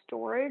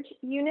storage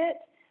unit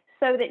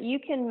so that you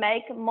can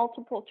make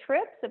multiple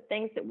trips of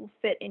things that will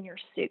fit in your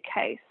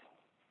suitcase.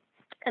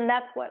 And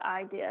that's what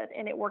I did,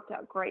 and it worked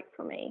out great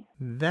for me.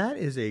 That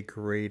is a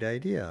great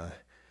idea.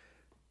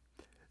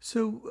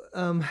 So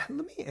let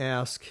me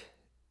ask,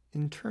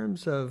 in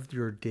terms of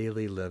your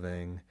daily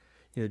living,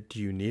 do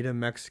you need a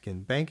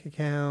Mexican bank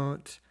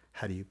account?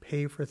 How do you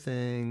pay for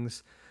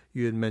things?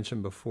 You had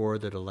mentioned before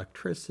that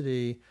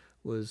electricity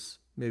was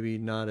maybe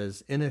not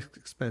as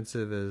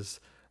inexpensive as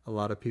a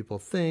lot of people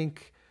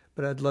think,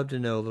 but I'd love to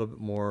know a little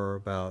bit more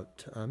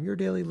about your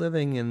daily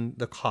living and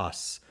the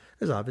costs.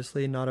 Because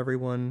obviously not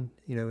everyone,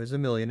 is a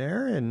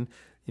millionaire, and,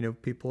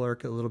 people are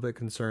a little bit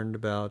concerned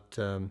about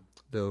the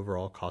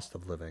overall cost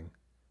of living.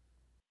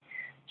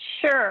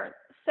 Sure.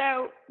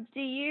 So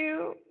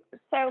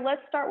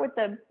let's start with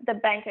the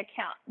bank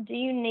account. Do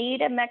you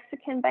need a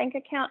Mexican bank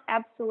account?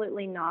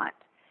 Absolutely not.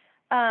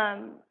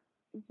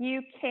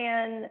 You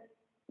can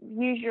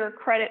use your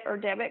credit or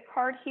debit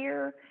card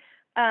here.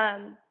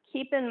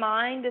 Keep in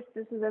mind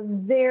this is a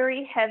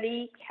very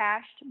heavy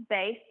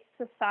cash-based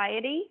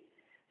society.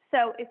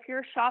 So if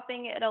you're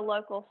shopping at a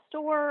local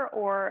store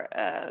or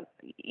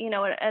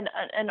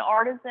an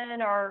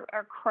artisan or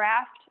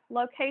craft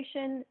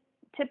location,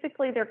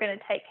 typically they're going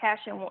to take cash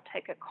and won't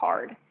take a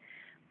card.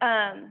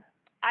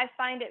 I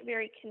find it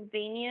very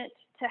convenient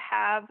to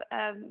have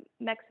a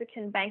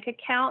Mexican bank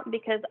account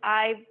because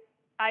I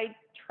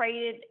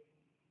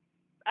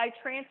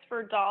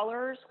transfer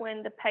dollars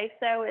when the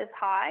peso is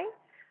high.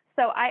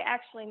 So I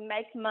actually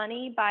make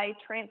money by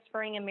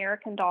transferring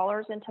American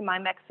dollars into my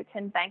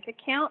Mexican bank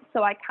account.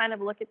 So I kind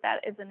of look at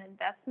that as an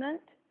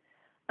investment.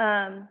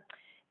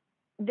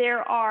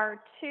 There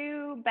are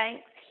two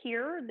banks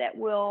here that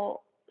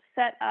will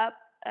set up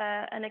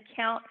an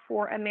account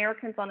for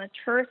Americans on a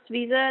tourist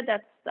visa.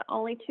 That's the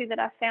only two that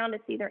I found.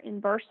 It's either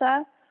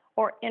Inversa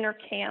or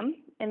Intercam,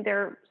 and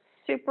they're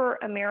super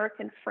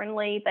American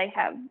friendly. They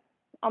have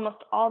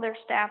almost all their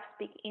staff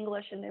speak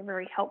English, and they're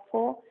very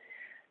helpful.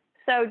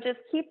 So just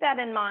keep that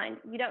in mind.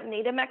 You don't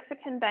need a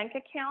Mexican bank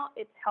account.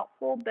 It's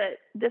helpful, but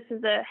this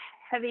is a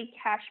heavy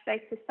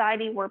cash-based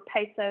society where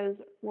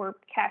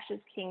cash is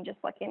king, just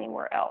like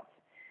anywhere else.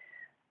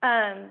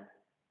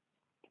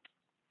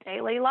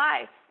 Daily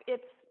life.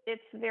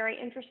 It's very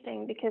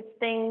interesting because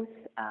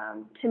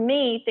to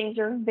me, things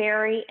are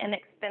very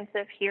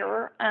inexpensive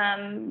here.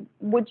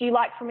 Would you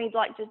like for me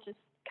to just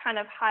kind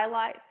of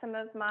highlight some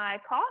of my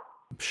costs?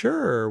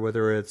 Sure,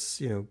 whether it's,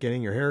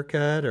 getting your hair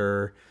cut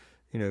or,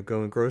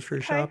 going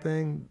grocery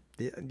shopping.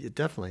 Yeah,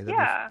 definitely.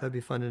 That'd be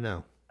fun to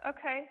know.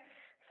 Okay.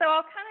 So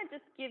I'll kind of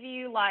just give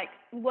you like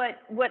what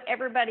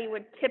everybody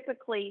would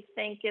typically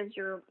think is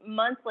your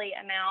monthly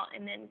amount,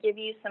 and then give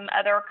you some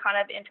other kind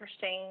of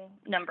interesting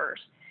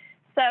numbers.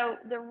 So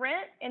the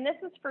rent, and this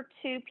is for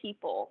two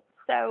people.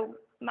 So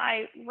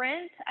my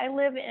rent, I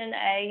live in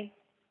a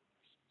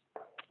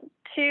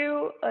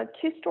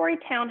two-story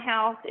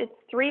townhouse. It's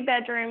 3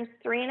 bedrooms,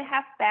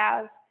 3.5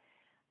 baths.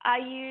 I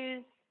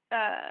use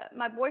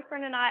my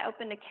boyfriend and I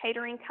opened a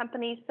catering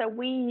company, so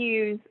we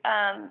use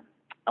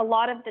a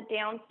lot of the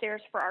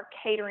downstairs for our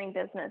catering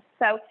business.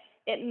 So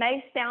it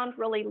may sound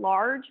really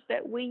large,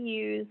 but we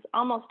use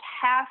almost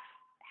half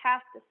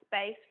the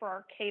space for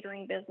our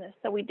catering business.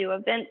 So we do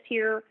events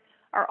here,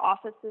 our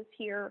office is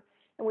here,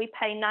 and we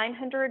pay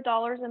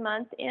 $900 a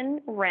month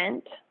in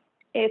rent.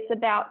 It's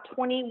about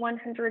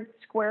 2,100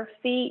 square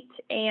feet,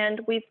 and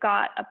we've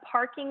got a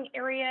parking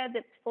area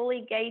that's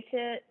fully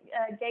gated,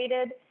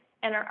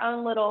 and our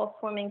own little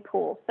swimming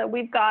pool. So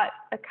we've got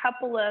a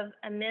couple of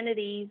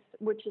amenities,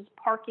 which is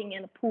parking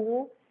and a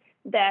pool,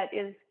 that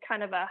is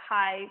kind of a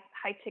high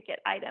ticket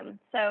item.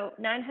 So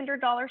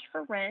 $900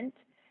 for rent.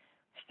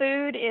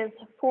 Food is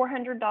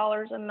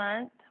 $400 a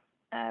month.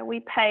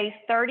 We pay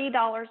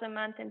 $30 a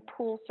month in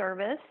pool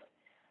service.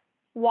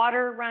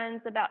 Water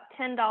runs about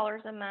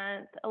 $10 a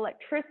month.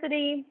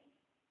 Electricity,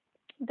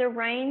 the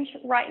range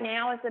right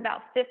now is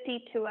about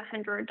 $50 to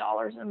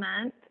 $100 a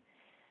month.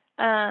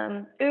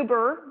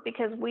 Uber,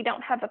 because we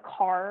don't have a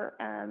car,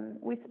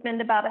 we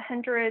spend about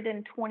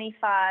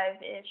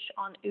 $125-ish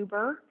on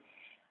Uber.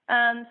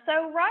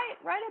 So right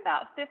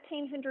about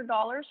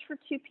 $1,500 for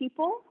two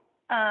people.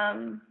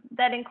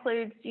 That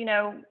includes,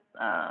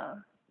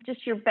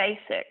 just your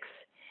basics.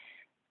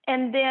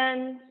 And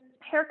then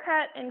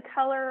haircut and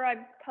color, I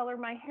color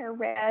my hair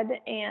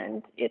red,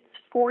 and it's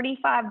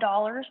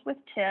 $45 with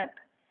tip.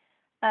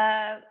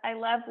 I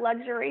love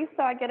luxury,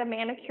 so I get a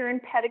manicure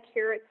and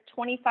pedicure. It's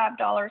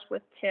 $25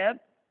 with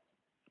tip.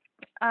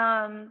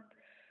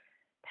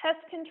 Pest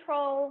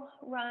control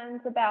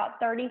runs about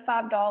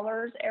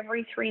 $35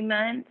 every 3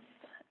 months.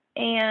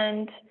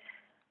 And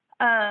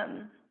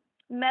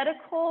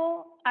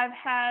medical, I've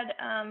had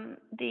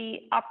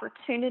the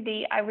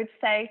opportunity, I would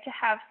say, to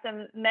have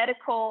some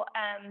medical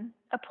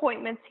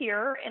appointments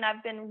here, and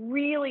I've been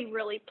really,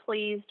 really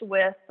pleased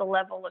with the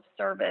level of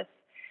service.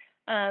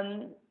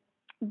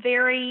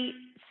 Very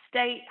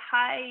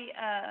high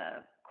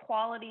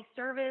quality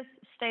service,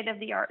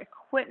 state-of-the-art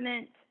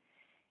equipment,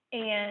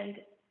 and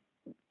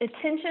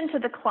attention to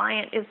the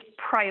client is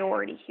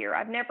priority here.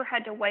 I've never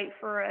had to wait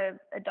for a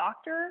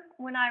doctor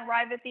when I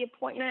arrive at the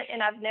appointment,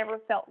 and I've never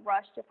felt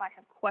rushed if I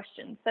have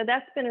questions. So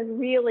that's been a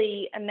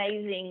really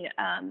amazing,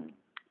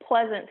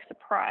 pleasant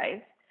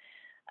surprise.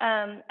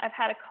 I've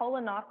had a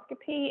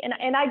colonoscopy,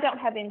 and I don't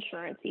have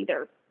insurance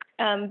either,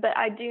 but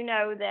I do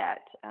know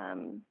that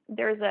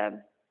there's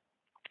a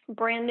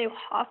brand new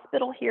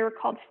hospital here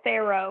called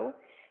Faro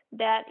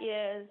that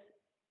is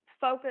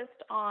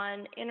focused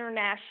on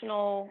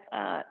international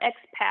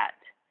expat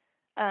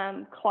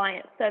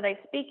clients. So they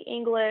speak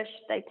English,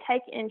 they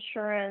take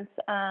insurance,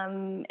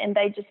 and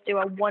they just do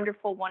a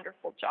wonderful,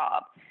 wonderful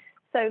job.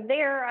 So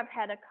there I've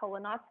had a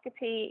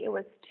colonoscopy. It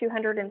was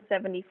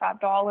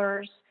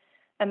 $275.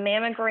 A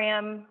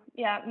mammogram,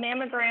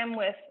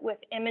 with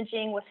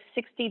imaging was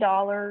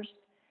 $60.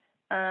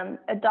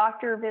 A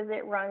doctor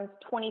visit runs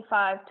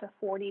 $25 to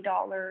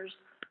 $40.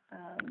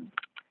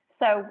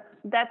 So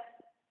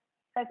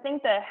I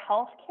think the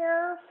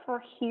healthcare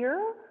for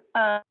here,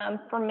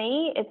 for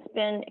me, it's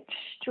been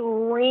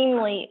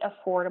extremely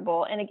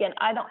affordable. And again,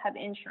 I don't have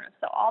insurance,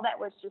 so all that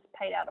was just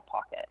paid out of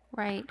pocket.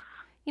 Right.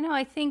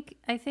 I think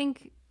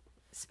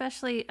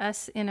especially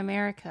us in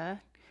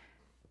America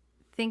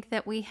think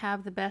that we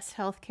have the best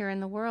healthcare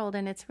in the world,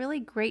 and it's really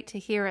great to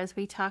hear as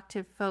we talk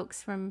to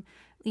folks from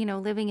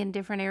living in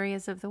different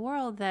areas of the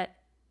world that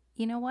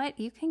you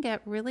can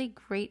get really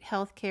great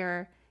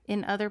healthcare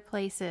in other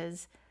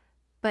places,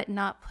 but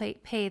not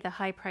pay the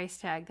high price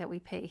tag that we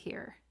pay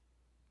here.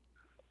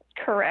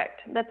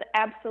 Correct. That's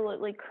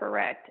absolutely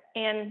correct.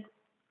 And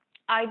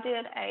I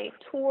did a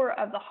tour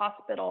of the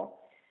hospital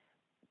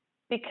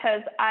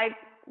because I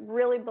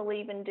really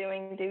believe in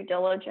doing due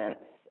diligence,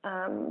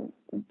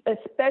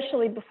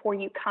 especially before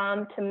you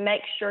come, to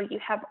make sure you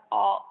have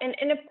all,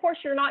 and of course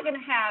you're not going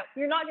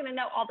to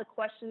know all the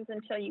questions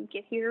until you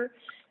get here,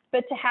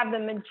 but to have the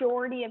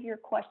majority of your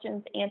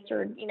questions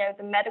answered,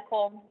 the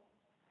medical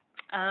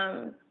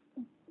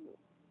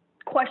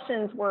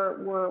questions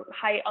were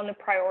high on the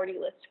priority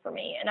list for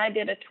me. And I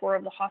did a tour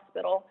of the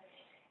hospital.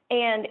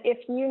 And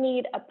if you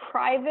need a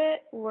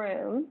private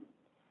room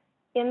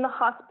in the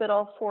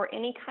hospital for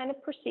any kind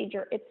of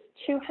procedure, it's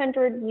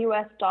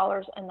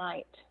 $200 a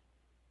night.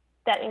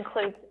 That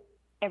includes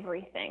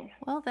everything.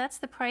 Well, that's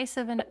the price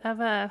of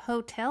a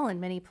hotel in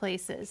many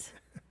places.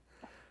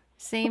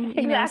 Same,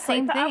 Exactly.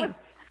 Same thing.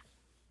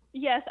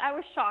 I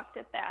was shocked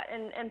at that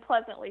and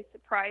pleasantly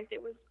surprised.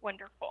 It was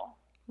wonderful.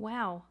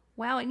 Wow.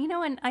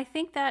 And I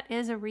think that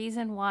is a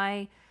reason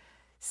why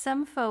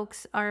some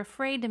folks are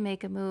afraid to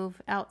make a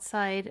move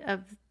outside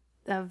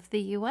of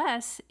the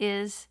U.S.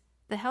 is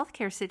the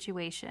healthcare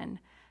situation.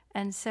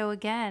 And so,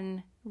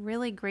 again,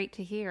 really great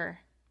to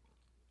hear.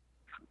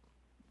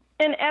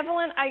 And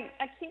Evelyn, I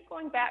keep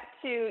going back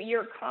to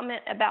your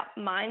comment about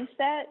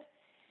mindset.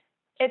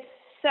 It's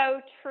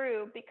so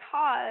true,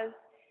 because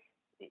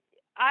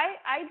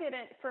I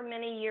didn't for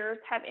many years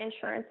have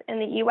insurance in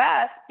the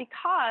U.S.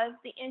 because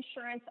the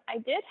insurance I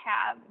did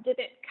have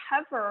didn't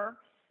cover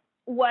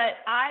what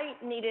I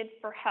needed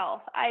for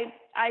health.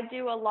 I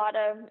do a lot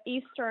of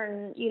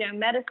Eastern,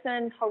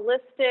 medicine,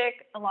 holistic,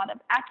 a lot of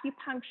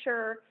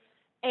acupuncture,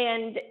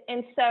 and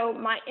so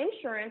my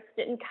insurance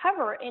didn't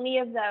cover any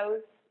of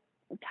those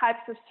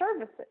types of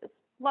services.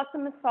 Lots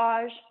of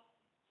massage,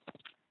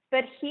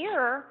 but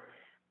here,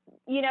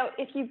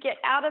 if you get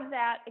out of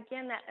that,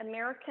 again, that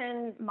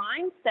American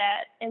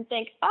mindset and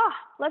think,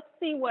 let's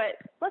see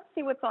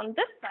what's on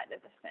this side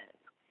of the fence.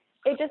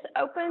 It just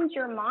opens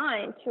your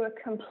mind to a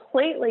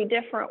completely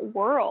different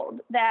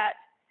world that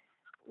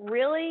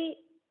really,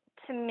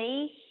 to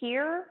me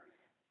here,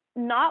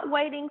 not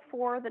waiting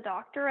for the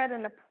doctor at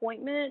an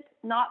appointment,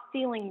 not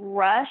feeling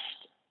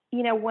rushed,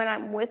 when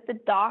I'm with the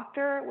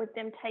doctor, with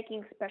them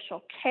taking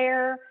special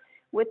care,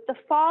 with the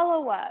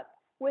follow-up,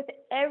 with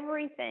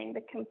everything,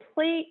 the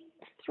complete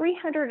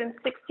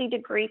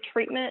 360-degree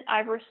treatment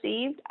I've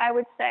received, I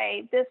would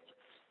say this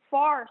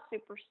far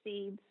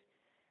supersedes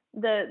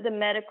the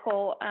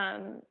medical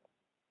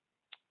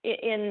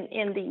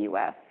in the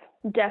U.S.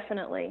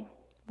 Definitely.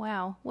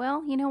 Wow.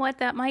 Well, you know what?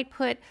 That might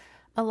put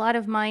a lot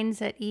of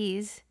minds at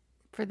ease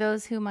for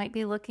those who might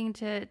be looking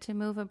to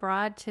move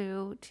abroad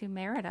to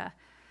Merida.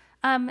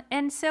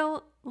 And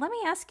so let me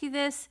ask you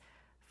this,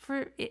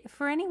 for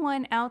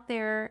anyone out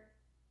there,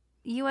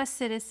 U.S.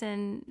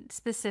 citizen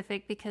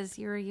specific, because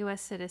you're a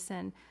U.S.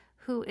 citizen,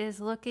 who is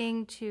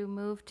looking to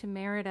move to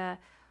Merida,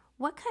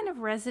 what kind of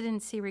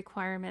residency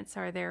requirements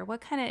are there?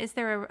 Is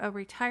there a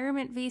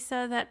retirement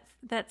visa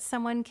that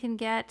someone can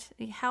get?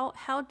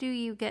 How do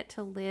you get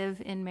to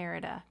live in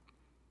Merida?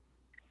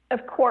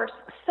 Of course.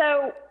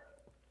 So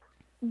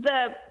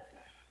the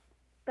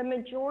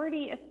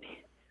majority of,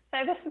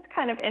 so this is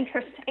kind of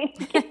interesting.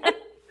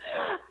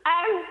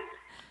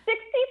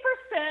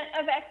 60%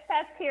 of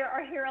expats here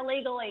are here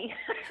illegally.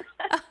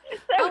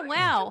 Oh,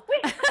 wow.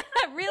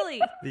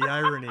 Really? The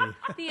irony.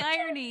 The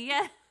irony,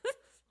 yes.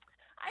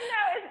 I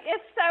know,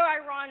 it's so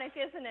ironic,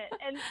 isn't it?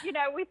 And,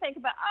 we think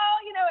about,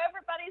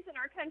 everybody's in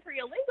our country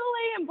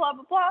illegally and blah,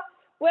 blah, blah.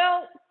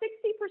 Well,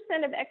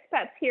 60% of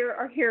expats here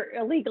are here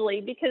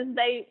illegally because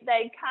they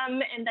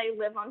come and they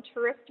live on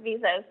tourist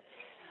visas.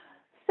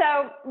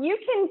 So you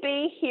can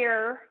be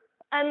here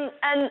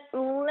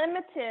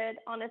unlimited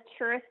on a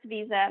tourist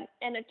visa,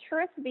 and a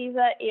tourist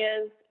visa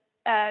is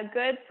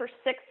good for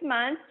 6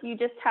 months. You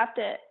just have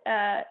to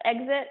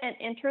exit and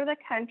enter the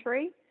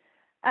country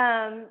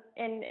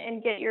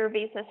and get your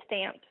visa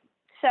stamped.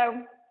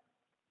 So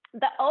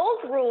the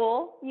old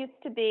rule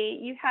used to be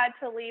you had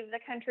to leave the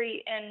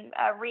country and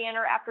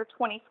re-enter after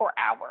 24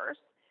 hours.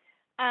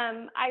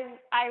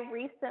 I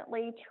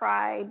recently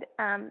tried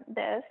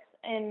this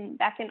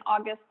back in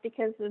August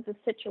because of the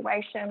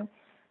situation.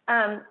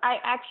 I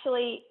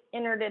actually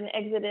entered and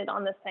exited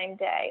on the same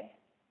day.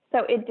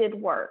 So it did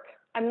work.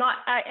 And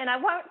I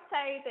won't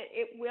say that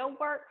it will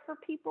work for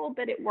people,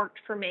 but it worked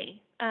for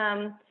me.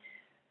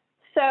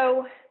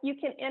 So you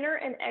can enter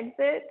and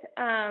exit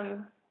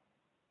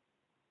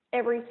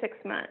every 6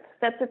 months.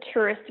 That's a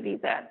tourist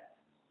visa.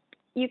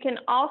 You can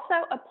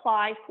also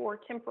apply for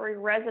temporary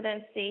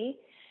residency,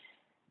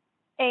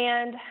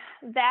 and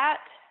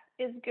that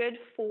is good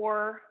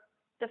for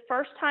the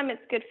first time.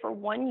 It's good for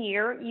 1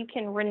 year. You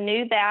can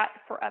renew that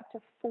for up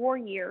to 4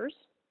 years.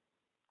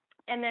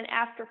 And then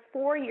after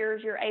 4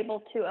 years, you're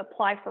able to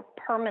apply for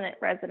permanent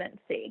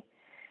residency.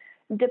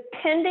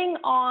 Depending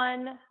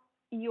on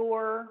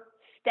your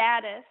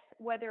status,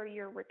 whether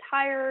you're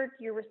retired,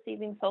 you're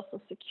receiving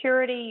Social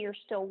Security, you're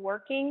still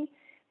working,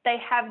 they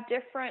have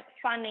different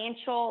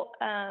financial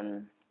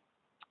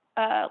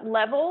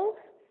levels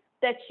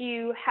that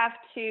you have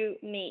to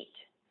meet.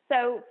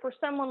 So for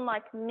someone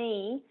like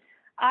me,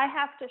 I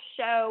have to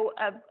show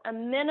a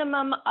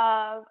minimum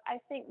of, I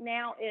think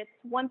now it's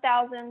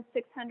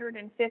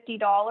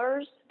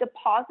 $1,650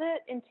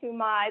 deposit into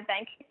my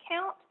bank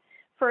account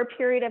for a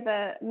period of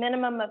a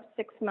minimum of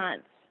 6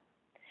 months.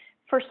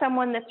 For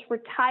someone that's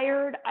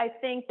retired, I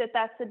think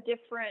that's a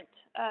different,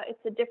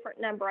 it's a different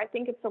number. I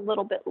think it's a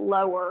little bit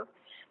lower.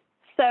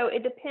 So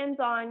it depends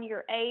on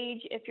your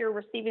age. If you're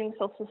receiving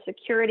Social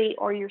Security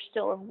or you're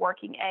still of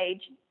working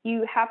age,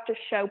 you have to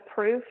show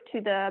proof to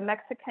the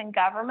Mexican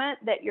government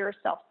that you're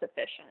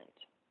self-sufficient.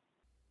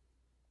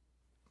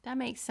 That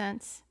makes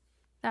sense.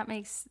 That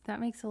makes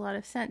a lot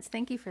of sense.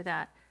 Thank you for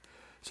that.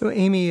 So,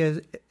 Amy,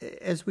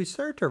 as we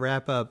start to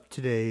wrap up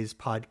today's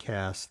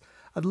podcast,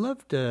 I'd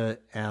love to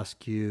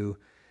ask you,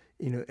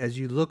 as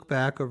you look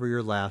back over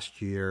your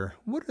last year,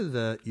 what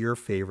are your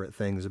favorite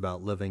things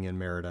about living in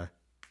Merida?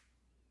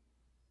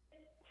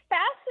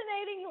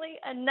 Fascinatingly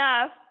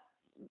enough,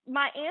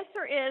 my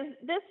answer is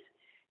this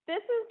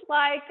is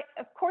like,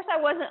 of course I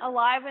wasn't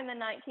alive in the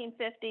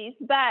 1950s,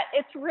 but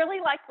it's really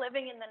like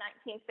living in the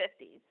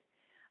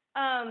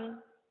 1950s.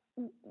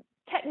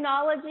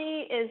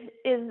 Technology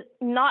is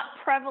not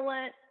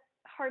prevalent.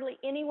 Hardly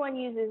anyone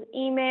uses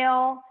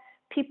email.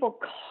 People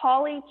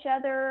call each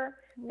other.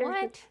 What?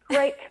 There's this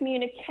great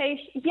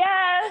communication.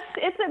 Yes,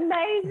 it's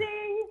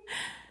amazing.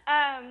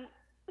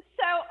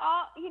 So,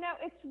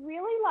 it's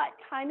really like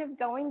kind of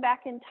going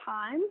back in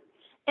time.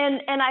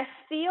 And I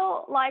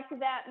feel like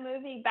that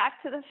movie,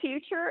 Back to the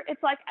Future,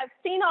 it's like I've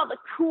seen all the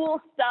cool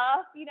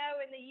stuff, in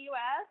the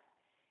U.S.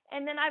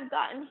 And then I've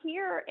gotten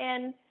here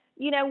and,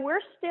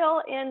 we're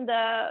still in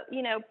the,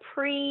 we're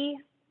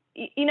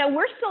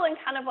still in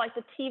kind of like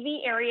the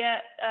TV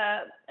area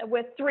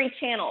with 3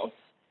 channels.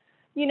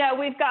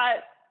 We've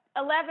got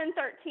 11,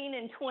 13,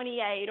 and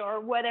 28 or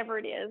whatever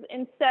it is.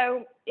 And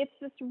so it's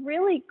this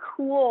really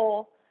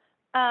cool,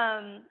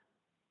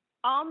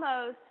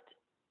 almost,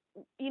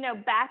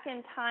 back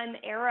in time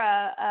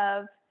era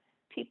of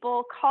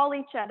people call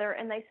each other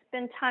and they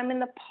spend time in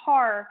the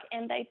park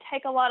and they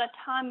take a lot of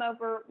time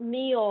over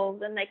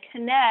meals and they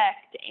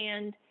connect.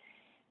 And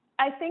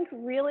I think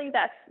really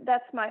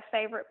that's my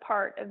favorite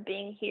part of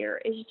being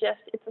here is just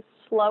it's a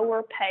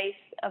slower pace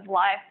of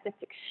life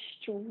that's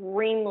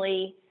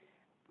extremely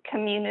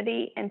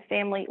community and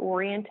family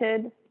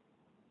oriented.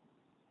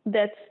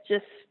 That's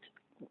just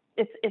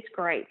it's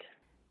great.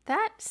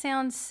 That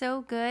sounds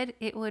so good.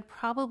 It would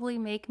probably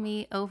make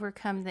me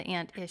overcome the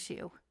ant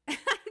issue. I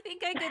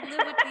think I could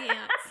live with the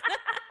ants.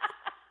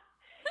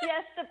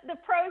 Yes, the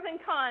pros and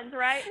cons,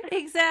 right?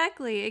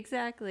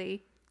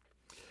 Exactly.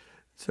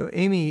 So,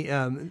 Amy,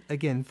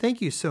 again,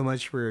 thank you so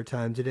much for your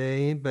time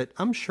today. But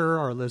I'm sure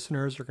our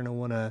listeners are going to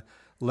want to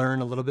learn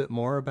a little bit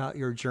more about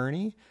your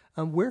journey.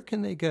 Where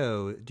can they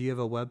go? Do you have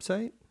a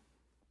website?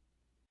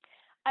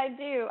 I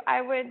do.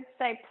 I would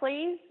say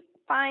please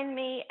find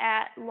me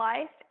at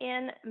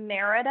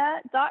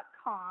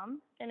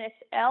lifeinmerida.com, and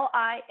it's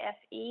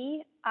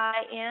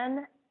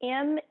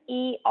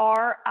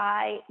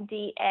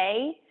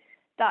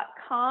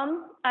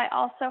LifeinMerida.com. I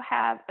also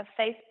have a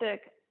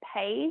Facebook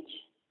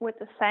page with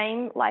the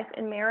same Life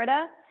in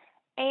Merida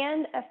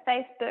and a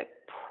Facebook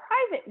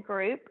private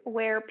group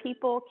where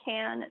people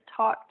can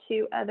talk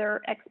to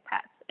other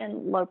expats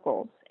and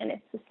locals, and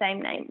it's the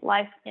same name,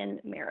 Life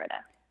in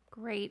Merida.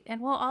 Great.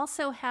 And we'll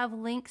also have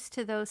links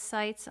to those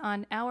sites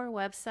on our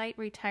website,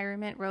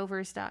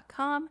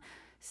 retirementrovers.com.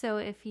 So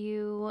if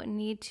you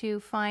need to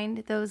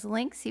find those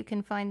links, you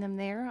can find them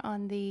there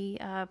on the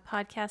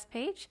podcast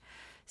page.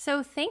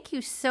 So thank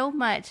you so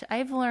much.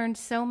 I've learned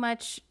so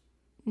much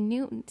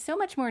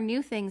more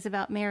new things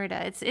about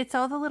Merida. It's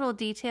all the little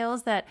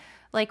details that,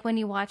 like when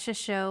you watch a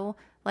show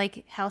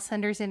like House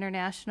Hunters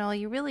International,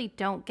 you really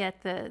don't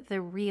get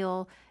the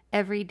real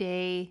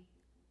everyday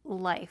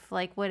life,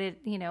 like what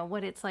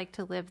it's like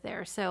to live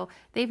there. So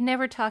they've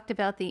never talked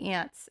about the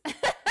ants.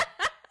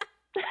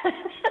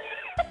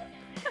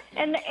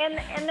 and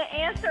the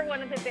ants are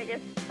one of the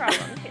biggest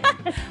problems here.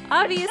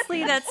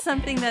 Obviously, that's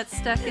something that's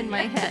stuck in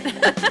my head.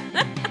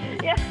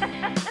 Yeah.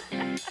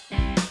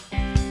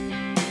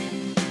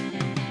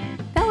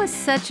 That was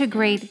such a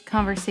great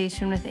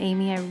conversation with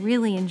Amy. I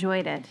really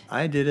enjoyed it.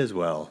 I did as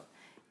well.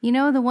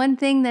 The one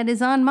thing that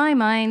is on my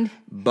mind...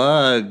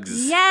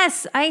 bugs.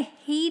 Yes, I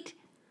hate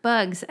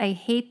bugs. I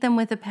hate them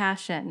with a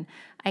passion.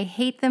 I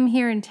hate them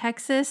here in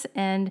Texas,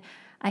 and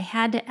I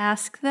had to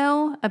ask,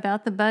 though,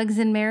 about the bugs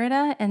in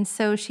Merida, and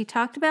so she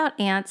talked about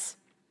ants,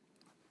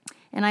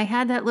 and I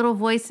had that little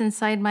voice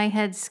inside my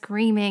head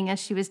screaming as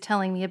she was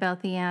telling me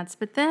about the ants.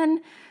 But then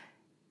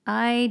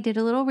I did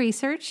a little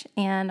research,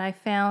 and I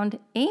found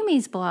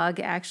Amy's blog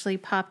actually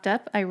popped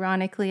up,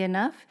 ironically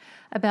enough,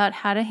 about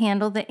how to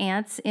handle the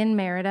ants in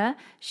Merida.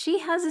 She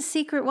has a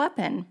secret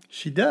weapon.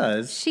 She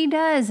does. She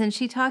does, and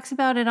she talks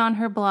about it on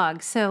her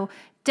blog. So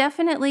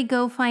definitely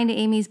go find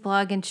Amy's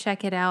blog and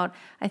check it out.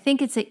 I think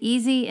it's an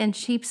easy and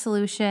cheap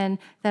solution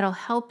that'll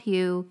help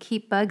you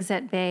keep bugs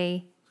at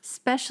bay,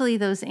 especially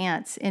those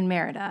ants in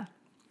Merida.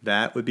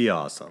 That would be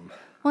awesome.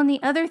 Well, and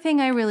the other thing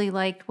I really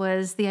liked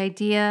was the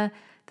idea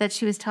that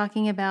she was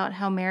talking about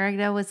how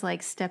Merida was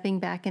like stepping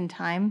back in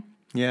time.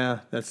 Yeah,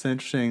 that's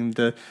interesting.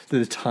 The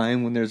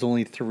time when there's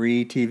only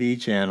 3 TV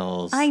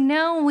channels. I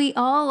know we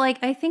all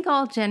I think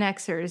all Gen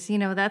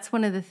Xers, that's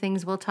one of the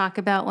things we'll talk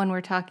about when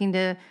we're talking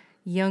to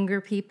younger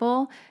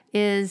people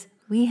is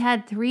we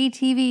had 3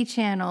 TV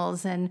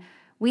channels and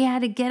we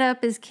had to get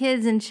up as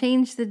kids and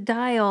change the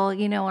dial.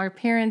 Our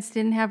parents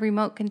didn't have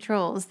remote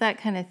controls, that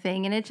kind of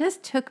thing. And it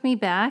just took me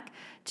back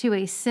to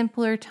a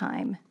simpler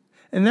time.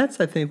 And that's,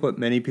 I think, what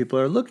many people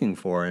are looking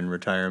for in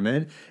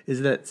retirement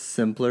is that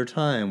simpler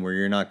time where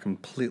you're not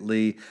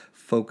completely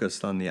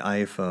focused on the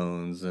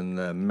iPhones and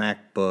the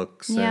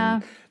MacBooks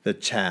and the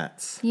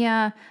chats.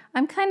 Yeah,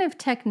 I'm kind of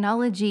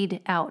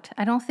technologied out.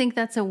 I don't think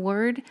that's a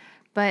word,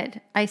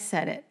 but I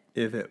said it.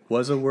 If it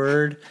was a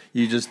word,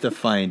 you just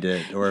defined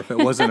it. Or if it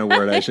wasn't a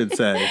word, I should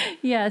say.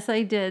 Yes,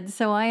 I did.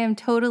 So I am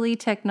totally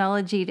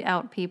technologied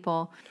out,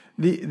 people.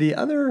 The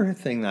other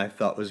thing that I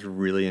thought was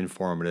really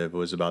informative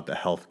was about the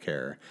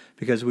healthcare,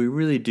 because we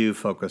really do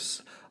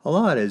focus a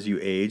lot as you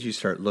age. You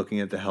start looking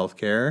at the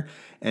healthcare,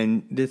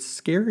 and it's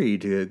scary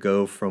to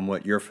go from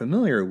what you're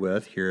familiar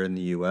with here in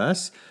the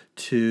U.S.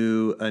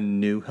 to a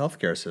new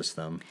healthcare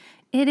system.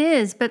 It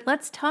is, but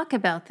let's talk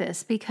about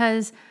this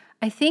because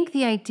I think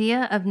the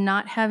idea of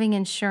not having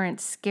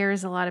insurance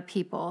scares a lot of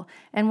people.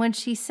 And when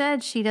she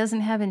said she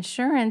doesn't have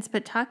insurance,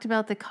 but talked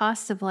about the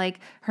cost of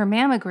her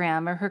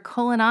mammogram or her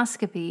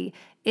colonoscopy,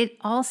 it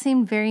all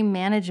seemed very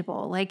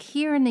manageable. Like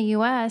here in the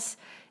US,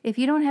 if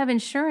you don't have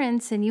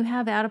insurance and you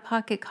have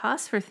out-of-pocket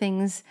costs for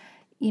things,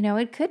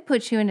 it could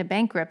put you into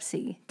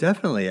bankruptcy.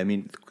 Definitely. I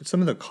mean,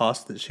 some of the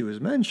costs that she was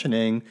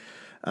mentioning,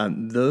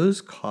 those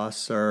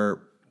costs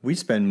we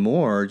spend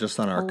more just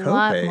on our copays. A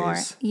lot more.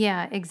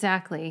 Yeah,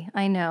 exactly.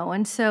 I know.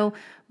 And so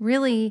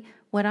really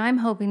what I'm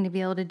hoping to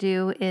be able to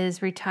do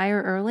is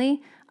retire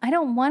early. I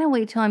don't want to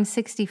wait till I'm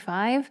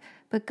 65,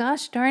 but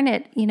gosh darn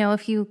it,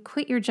 if you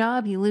quit your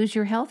job, you lose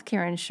your health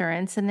care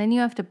insurance and then you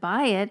have to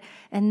buy it.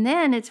 And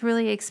then it's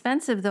really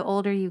expensive the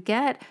older you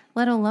get,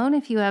 let alone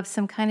if you have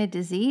some kind of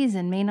disease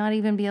and may not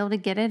even be able to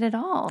get it at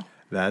all.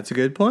 That's a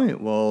good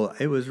point. Well,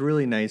 it was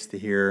really nice to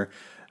hear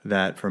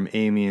that from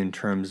Amy in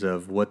terms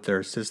of what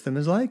their system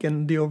is like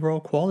and the overall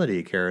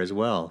quality of care as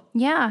well.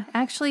 Yeah,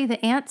 actually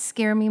the ants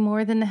scare me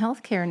more than the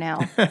healthcare now.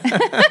 I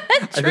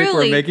think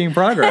we're making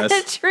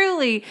progress.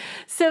 Truly.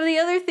 So the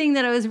other thing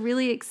that I was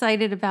really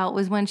excited about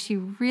was when she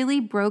really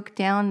broke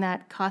down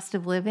that cost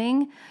of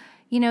living.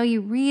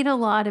 You read a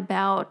lot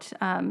about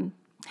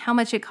how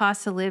much it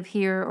costs to live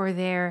here or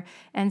there,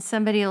 and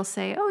somebody will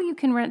say, oh, you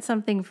can rent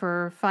something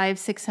for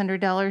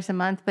 $500-$600 a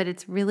month, but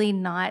it's really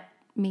not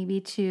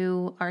maybe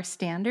to our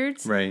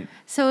standards. Right.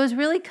 So it was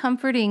really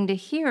comforting to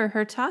hear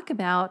her talk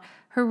about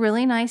her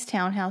really nice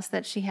townhouse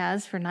that she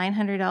has for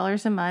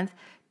 $900 a month,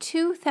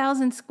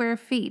 2,000 square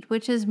feet,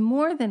 which is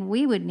more than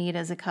we would need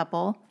as a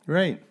couple.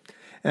 Right.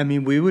 I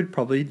mean, we would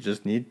probably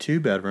just need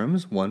 2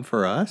 bedrooms, one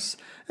for us,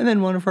 and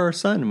then one for our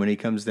son when he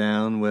comes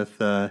down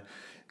with,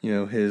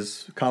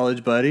 his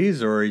college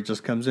buddies or he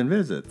just comes and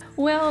visits.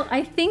 Well,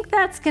 I think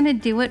that's going to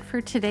do it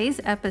for today's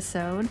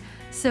episode.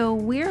 So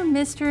we're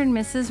Mr. and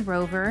Mrs.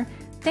 Rover.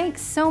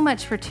 Thanks so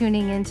much for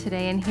tuning in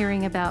today and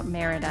hearing about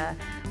Merida.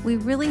 We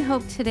really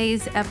hope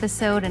today's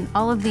episode and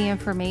all of the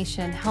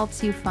information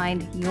helps you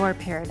find your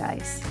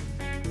paradise.